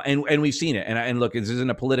go, oh, and we've seen it. And look, this isn't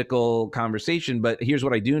a political conversation, but here's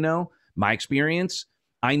what I do know. My experience,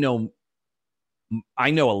 I know a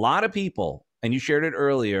lot of people, and you shared it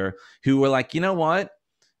earlier, who were like, you know what?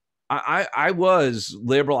 I was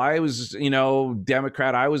liberal. I was,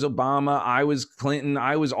 Democrat. I was Obama. I was Clinton.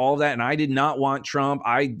 I was all that. And I did not want Trump.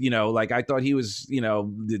 I thought he was,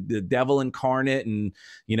 the devil incarnate, and,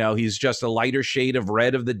 he's just a lighter shade of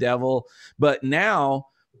red of the devil. But now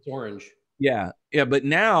it's orange. Yeah. But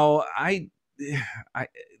now I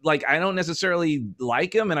don't necessarily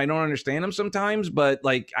like him and I don't understand him sometimes, but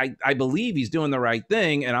I believe he's doing the right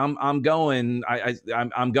thing. And I'm going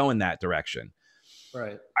that direction.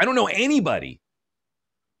 Right. I don't know anybody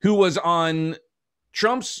who was on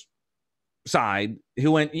Trump's side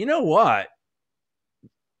who went, you know what?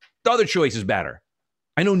 The other choice is better.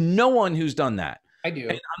 I know no one who's done that. I do.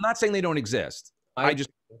 And I'm not saying they don't exist. I do.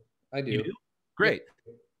 You do? Great.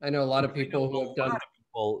 I know a lot of people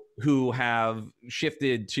who have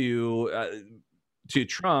shifted to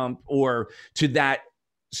Trump or to that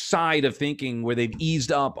side of thinking where they've eased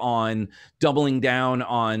up on doubling down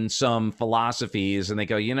on some philosophies, and they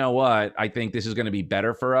go, you know what, I think this is going to be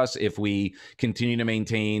better for us if we continue to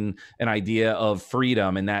maintain an idea of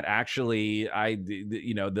freedom. And that actually,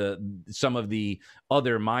 some of the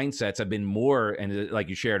other mindsets have been more, and like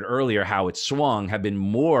you shared earlier, how it swung, have been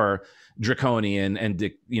more draconian and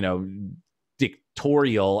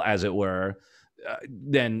dictatorial, as it were,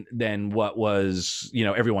 than what was,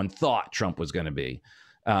 everyone thought Trump was going to be.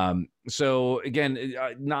 So again,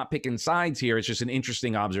 not picking sides here. It's just an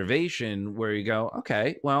interesting observation where you go,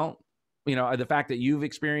 okay, well, the fact that you've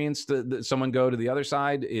experienced someone go to the other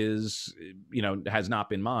side is, has not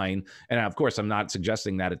been mine. And of course, I'm not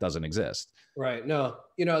suggesting that it doesn't exist. Right. No,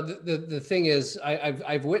 the thing is,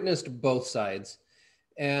 I've witnessed both sides,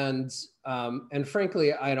 and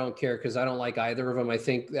frankly, I don't care, because I don't like either of them. I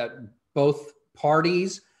think that both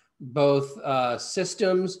parties, both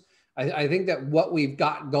systems, I think that what we've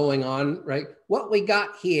got going on, right? What we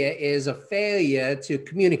got here is a failure to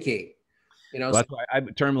communicate. Well, that's why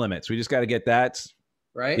term limits. We just got to get that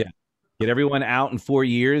right. Yeah. Get everyone out in 4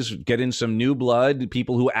 years, get in some new blood,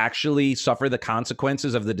 people who actually suffer the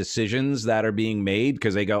consequences of the decisions that are being made,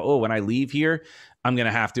 because they go, oh, when I leave here, I'm going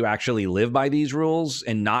to have to actually live by these rules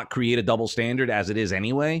and not create a double standard as it is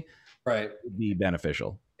anyway. Right. Would be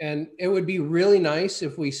beneficial. And it would be really nice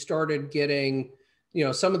if we started getting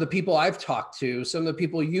some of the people I've talked to, some of the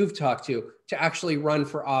people you've talked to actually run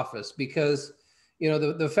for office. Because,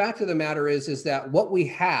 the fact of the matter is that what we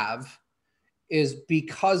have is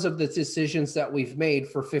because of the decisions that we've made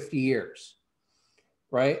for 50 years,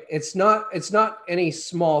 right? It's not any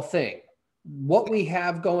small thing. What we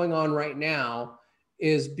have going on right now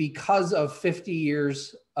is because of 50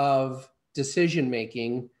 years of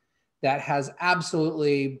decision-making that has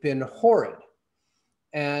absolutely been horrid.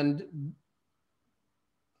 And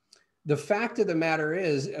the fact of the matter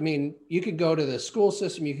is, you could go to the school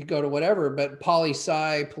system, you could go to whatever, but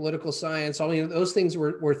poli-sci, political science, those things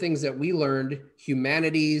were things that we learned.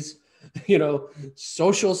 Humanities,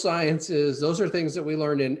 social sciences, those are things that we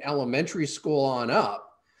learned in elementary school on up.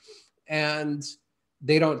 And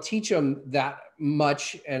they don't teach them that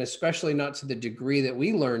much, and especially not to the degree that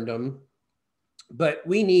we learned them. But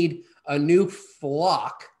we need a new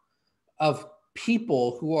flock of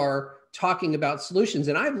people who are talking about solutions.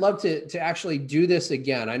 And I'd love to actually do this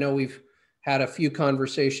again. I know we've had a few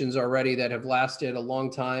conversations already that have lasted a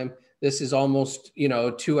long time. This is almost,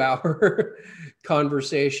 2-hour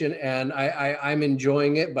conversation, and I'm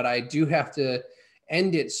enjoying it, but I do have to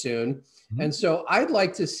end it soon. Mm-hmm. And so I'd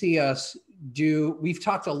like to see us we've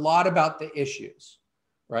talked a lot about the issues,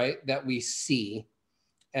 right, that we see,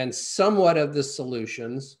 and somewhat of the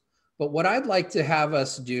solutions. But what I'd like to have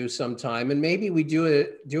us do sometime, and maybe we do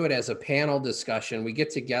it as a panel discussion, we get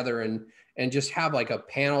together and just have like a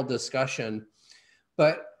panel discussion.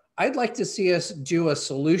 But I'd like to see us do a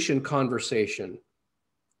solution conversation.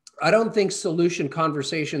 I don't think solution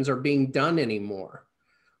conversations are being done anymore,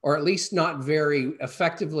 or at least not very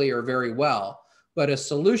effectively or very well. But a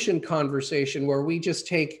solution conversation where we just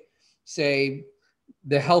take, say,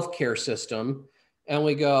 the healthcare system, and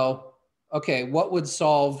we go, okay, what would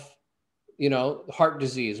solve, heart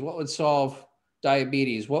disease? What would solve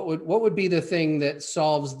diabetes? What would be the thing that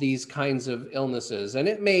solves these kinds of illnesses? And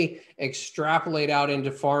it may extrapolate out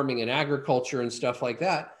into farming and agriculture and stuff like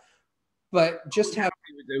that. But just have,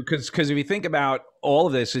 because if you think about all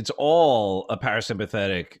of this, it's all a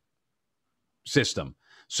parasympathetic system.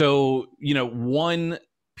 So, one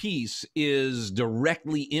piece is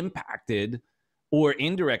directly impacted or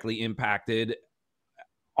indirectly impacted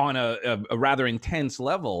on a rather intense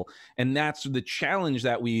level. And that's the challenge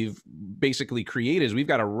that we've basically created, is we've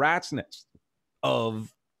got a rat's nest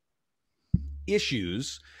of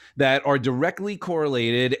issues that are directly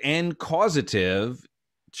correlated and causative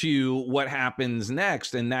to what happens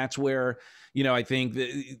next. And that's where, I think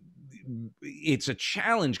that it's a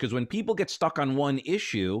challenge, because when people get stuck on one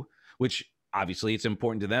issue, which obviously it's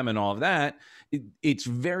important to them and all of that, it's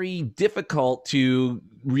very difficult to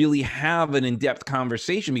really have an in-depth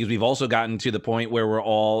conversation, because we've also gotten to the point where we're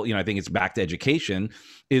all, I think it's back to education,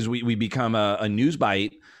 is we become a news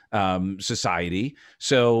bite society.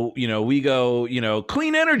 So, we go,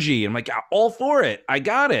 clean energy. I'm like, all for it. I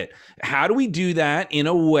got it. How do we do that in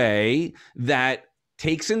a way that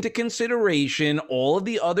takes into consideration all of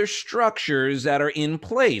the other structures that are in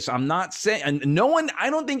place? I'm not saying, and I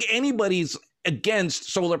don't think anybody's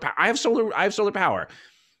against solar power. I have solar power.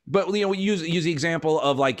 But, we use the example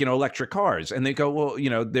of electric cars, and they go,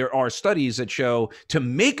 well, there are studies that show to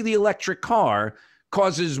make the electric car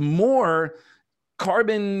causes more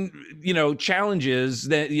carbon, challenges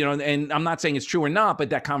that, and I'm not saying it's true or not, but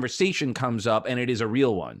that conversation comes up, and it is a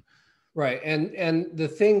real one. Right. And the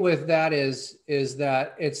thing with that is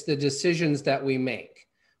that it's the decisions that we make.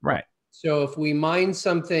 Right. So if we mine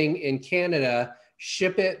something in Canada,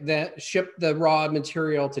 ship the raw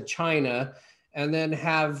material to China, and then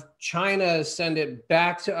have China send it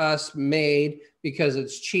back to us made because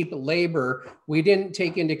it's cheap labor, we didn't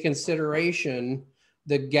take into consideration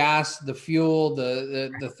the gas, the fuel,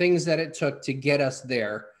 the things that it took to get us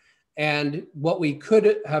there. And what we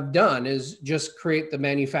could have done is just create the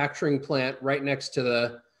manufacturing plant right next to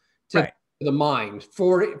the mine.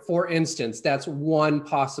 For instance, that's one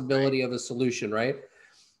possibility of a solution, right?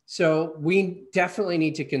 So we definitely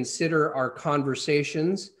need to consider our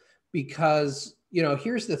conversations, because,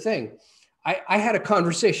 here's the thing. I had a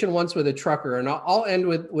conversation once with a trucker, and I'll end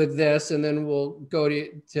with this, and then we'll go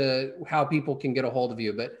to how people can get a hold of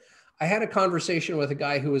you. But I had a conversation with a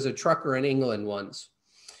guy who was a trucker in England once.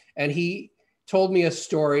 And he told me a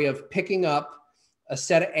story of picking up a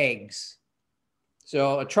set of eggs.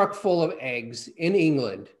 So a truck full of eggs in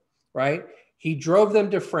England, right? He drove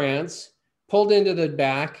them to France, pulled into the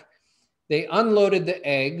back. They unloaded the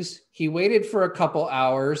eggs. He waited for a couple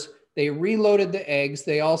hours. They reloaded the eggs.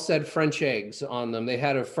 They all said French eggs on them. They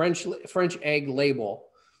had a French egg label,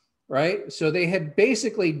 right? So they had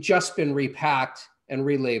basically just been repacked and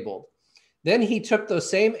relabeled. Then he took those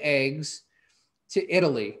same eggs to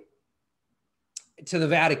Italy, to the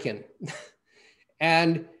Vatican.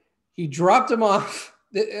 And he dropped him off.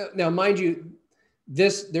 Now, mind you,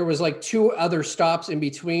 there was like 2 other stops in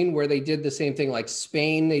between where they did the same thing, like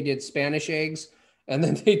Spain, they did Spanish eggs, and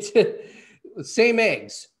then they did the same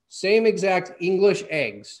eggs, same exact English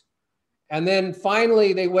eggs. And then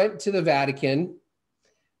finally they went to the Vatican.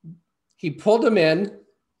 He pulled them in.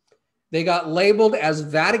 They got labeled as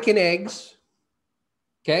Vatican eggs.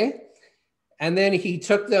 Okay. And then he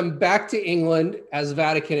took them back to England as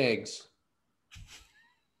Vatican eggs.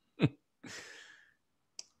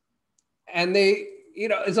 And they,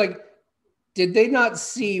 it's like, did they not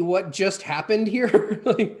see what just happened here?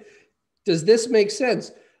 Like, does this make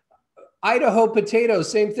sense? Idaho potatoes,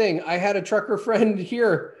 same thing. I had a trucker friend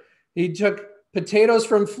here. He took potatoes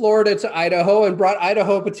from Florida to Idaho and brought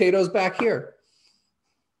Idaho potatoes back here.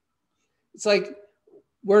 It's like,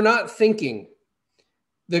 we're not thinking.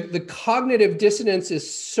 The cognitive dissonance is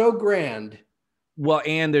so grand. Well,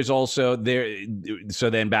 and there's also so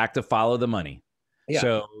then back to follow the money. Yeah.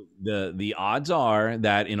 So the odds are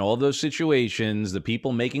that in all those situations, the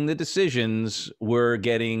people making the decisions were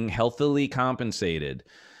getting healthily compensated.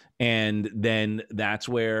 And then that's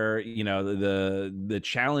where, the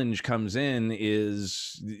challenge comes in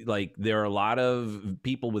is like there are a lot of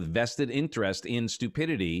people with vested interest in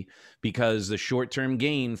stupidity because the short-term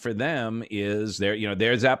gain for them is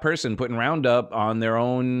there's that person putting Roundup on their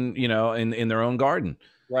own, in their own garden.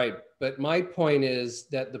 Right. But my point is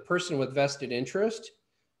that the person with vested interest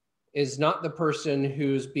is not the person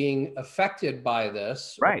who's being affected by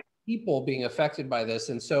this. Right. People being affected by this.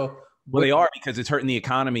 And so, well, they are, because it's hurting the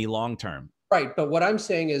economy long term. Right. But what I'm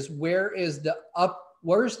saying is, where's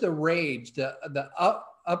the rage, the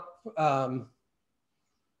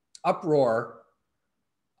uproar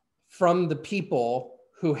from the people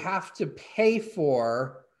who have to pay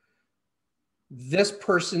for this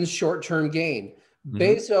person's short-term gain? Mm-hmm.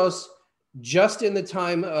 Bezos, just in the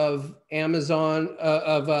time of Amazon,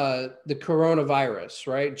 the coronavirus,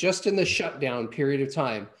 right? Just in the shutdown period of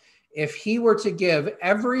time, if he were to give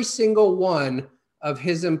every single one of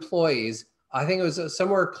his employees, I think it was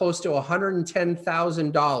somewhere close to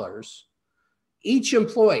 $110,000 each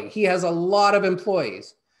employee. He has a lot of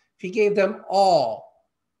employees. If he gave them all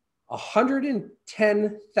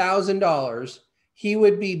 $110,000, he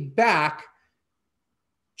would be back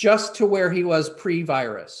just to where he was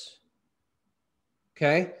pre-virus.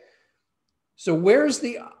 Okay. So where's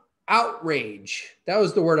the outrage? That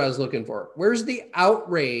was the word I was looking for. Where's the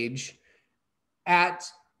outrage at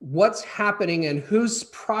what's happening and who's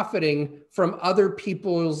profiting from other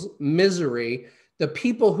people's misery? The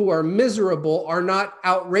people who are miserable are not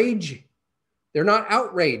outraged. They're not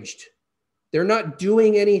outraged. They're not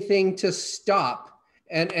doing anything to stop.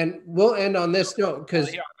 And we'll end on this note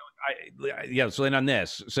because so in on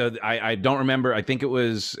this. So I don't remember. I don't think it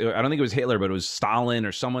was Hitler, but it was Stalin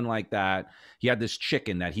or someone like that. He had this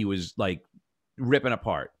chicken that he was like ripping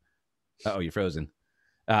apart. Oh, you're frozen.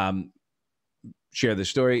 Share the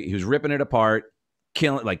story. He was ripping it apart,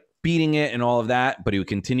 killing, like beating it and all of that, but he would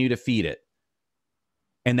continue to feed it.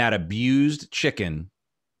 And that abused chicken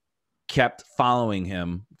kept following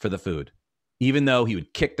him for the food. Even though he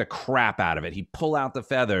would kick the crap out of it, he'd pull out the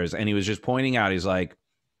feathers, and he was just pointing out, he's like,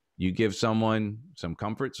 you give someone some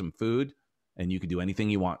comfort, some food, and you can do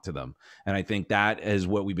anything you want to them. And I think that is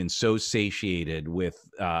what we've been so satiated with.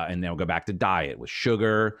 And now go back to diet, with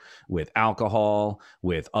sugar, with alcohol,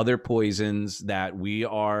 with other poisons, that we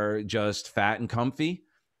are just fat and comfy.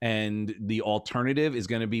 And the alternative is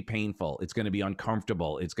going to be painful. It's going to be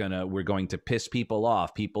uncomfortable. We're going to piss people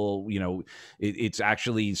off. People, it's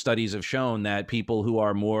actually, studies have shown that people who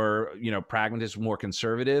are more, pragmatist, more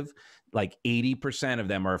conservative, like 80% of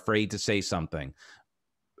them are afraid to say something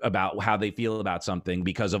about how they feel about something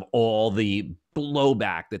because of all the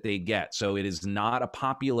blowback that they get. So it is not a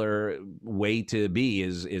popular way to be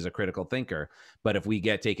as a critical thinker. But if we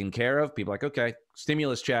get taken care of, people are like, okay,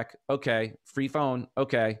 stimulus check. Okay. Free phone.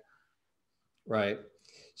 Okay. Right.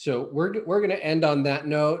 So we're going to end on that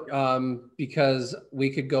note because we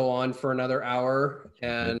could go on for another hour,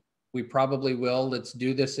 and we probably will. Let's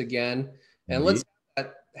do this again. And let's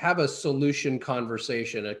have a solution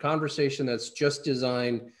conversation, a conversation that's just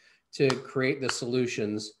designed to create the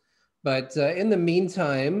solutions. But in the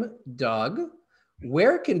meantime, Doug,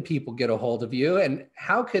 where can people get a hold of you, and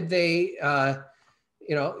how could they,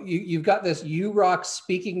 you've got this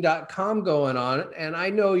urockspeaking.com going on, and I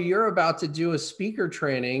know you're about to do a speaker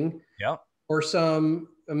training for some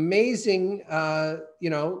amazing,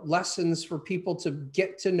 lessons for people to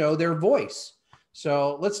get to know their voice.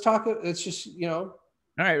 So let's talk, let's just,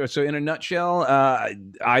 All right. So in a nutshell,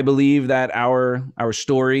 I believe that our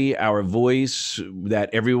story, our voice, that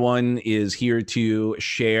everyone is here to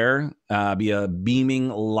share, be a beaming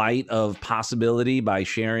light of possibility by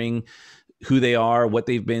sharing who they are, what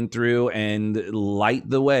they've been through, and light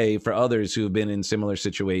the way for others who have been in similar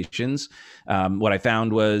situations. What I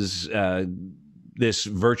found was this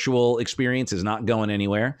virtual experience is not going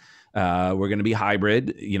anywhere. We're going to be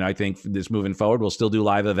hybrid. I think this moving forward, we'll still do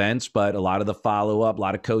live events, but a lot of the follow-up, a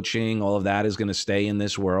lot of coaching, all of that is going to stay in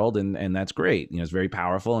this world. And that's great. It's very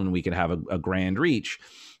powerful, and we can have a grand reach.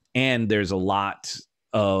 And there's a lot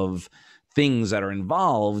of things that are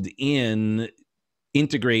involved in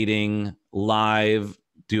integrating live,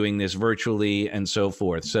 doing this virtually, and so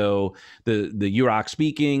forth. So the UROC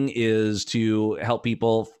speaking is to help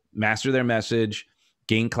people master their message,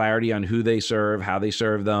 gain clarity on who they serve, how they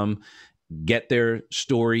serve them, get their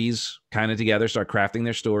stories kind of together, start crafting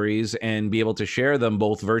their stories, and be able to share them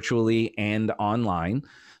both virtually and online.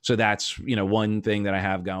 So that's, one thing that I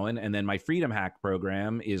have going. And then my Freedom Hack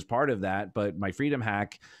program is part of that. But my Freedom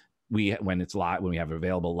Hack, when we have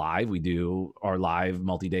available live, we do our live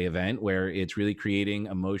multi-day event where it's really creating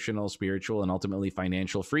emotional, spiritual, and ultimately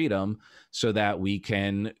financial freedom so that we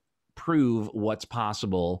can prove what's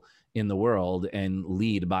possible in the world and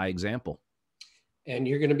lead by example. And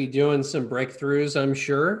you're going to be doing some breakthroughs, I'm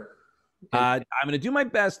sure. I'm going to do my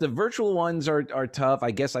best. The virtual ones are tough.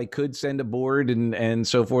 I guess I could send a board and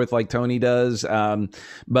so forth like Tony does.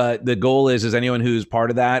 But the goal is anyone who's part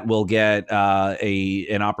of that will get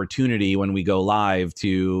an opportunity when we go live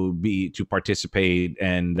to participate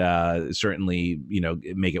and certainly,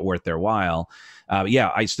 make it worth their while.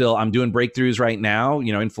 I'm doing breakthroughs right now,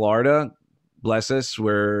 in Florida. Bless us,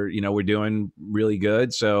 we're doing really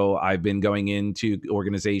good. So I've been going into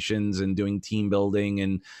organizations and doing team building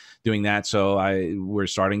and doing that. So we're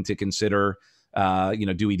starting to consider,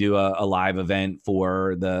 do we do a live event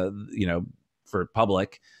for for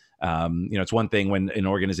public? It's one thing when an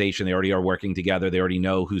organization, they already are working together, they already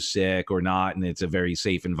know who's sick or not, and it's a very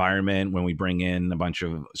safe environment. When we bring in a bunch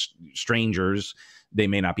of strangers, they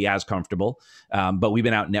may not be as comfortable, but we've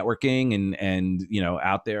been out networking and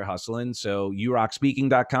out there hustling. So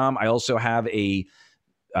urocspeaking.com. I also have a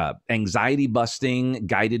anxiety busting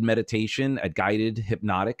guided meditation at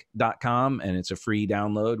guidedhypnotic.com, and it's a free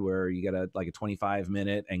download where you get a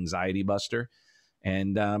 25-minute anxiety buster.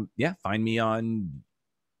 And find me on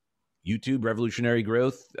YouTube, Revolutionary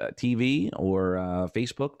Growth TV, or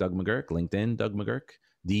Facebook, Dug McGuirk, LinkedIn, Dug McGuirk,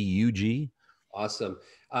 DUG. Awesome.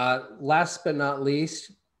 Last but not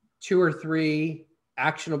least, 2 or 3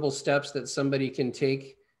 actionable steps that somebody can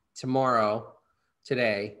take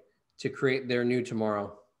today, to create their new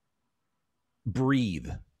tomorrow. Breathe.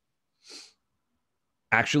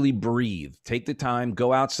 Actually breathe. Take the time,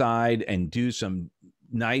 go outside and do some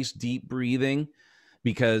nice deep breathing.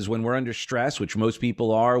 Because when we're under stress, which most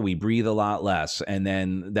people are, we breathe a lot less. And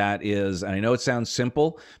then that is, and I know it sounds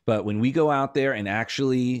simple, but when we go out there and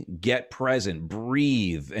actually get present,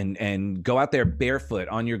 breathe, and go out there barefoot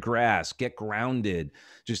on your grass, get grounded,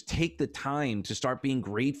 just take the time to start being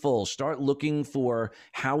grateful, start looking for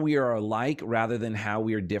how we are alike rather than how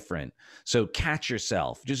we are different. So catch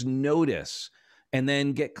yourself, just notice, and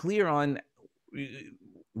then get clear on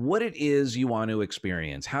what it is you want to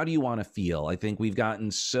experience. How do you want to feel? I think we've gotten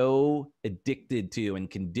so addicted to and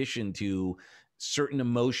conditioned to certain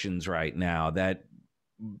emotions right now that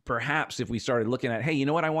perhaps if we started looking at, hey, you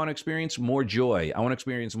know what? I want to experience more joy. I want to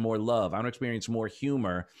experience more love. I want to experience more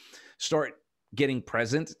humor. Start getting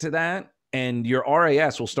present to that, and your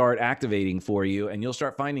RAS will start activating for you, and you'll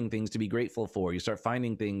start finding things to be grateful for. You start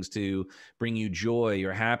finding things to bring you joy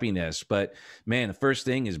or happiness. But man, the first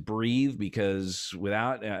thing is breathe, because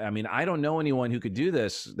without, I don't know anyone who could do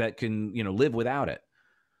this that can, live without it.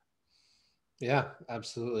 Yeah,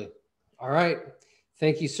 absolutely. All right.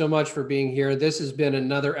 Thank you so much for being here. This has been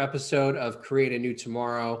another episode of Create a New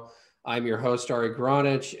Tomorrow. I'm your host, Ari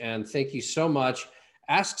Gronich, and thank you so much.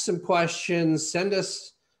 Ask some questions, send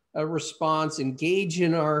us a response, engage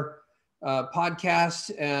in our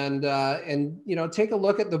podcast, and take a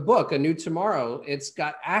look at the book, A New Tomorrow. It's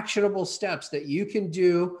got actionable steps that you can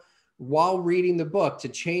do while reading the book to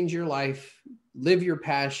change your life, live your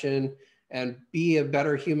passion, and be a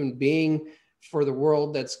better human being for the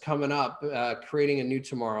world that's coming up, creating a new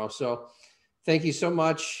tomorrow. So thank you so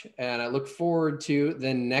much. And I look forward to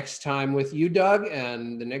the next time with you, Doug,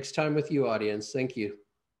 and the next time with you, audience. Thank you.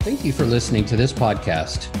 Thank you for listening to this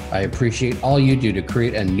podcast. I appreciate all you do to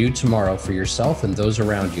create a new tomorrow for yourself and those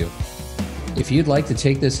around you. If you'd like to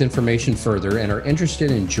take this information further and are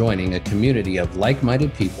interested in joining a community of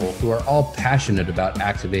like-minded people who are all passionate about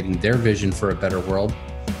activating their vision for a better world,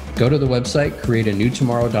 go to the website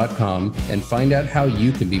createanewtomorrow.com and find out how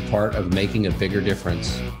you can be part of making a bigger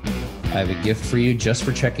difference. I have a gift for you just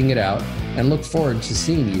for checking it out and look forward to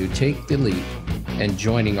seeing you take the leap and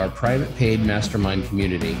joining our private paid mastermind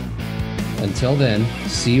community. Until then,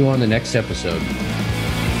 see you on the next episode.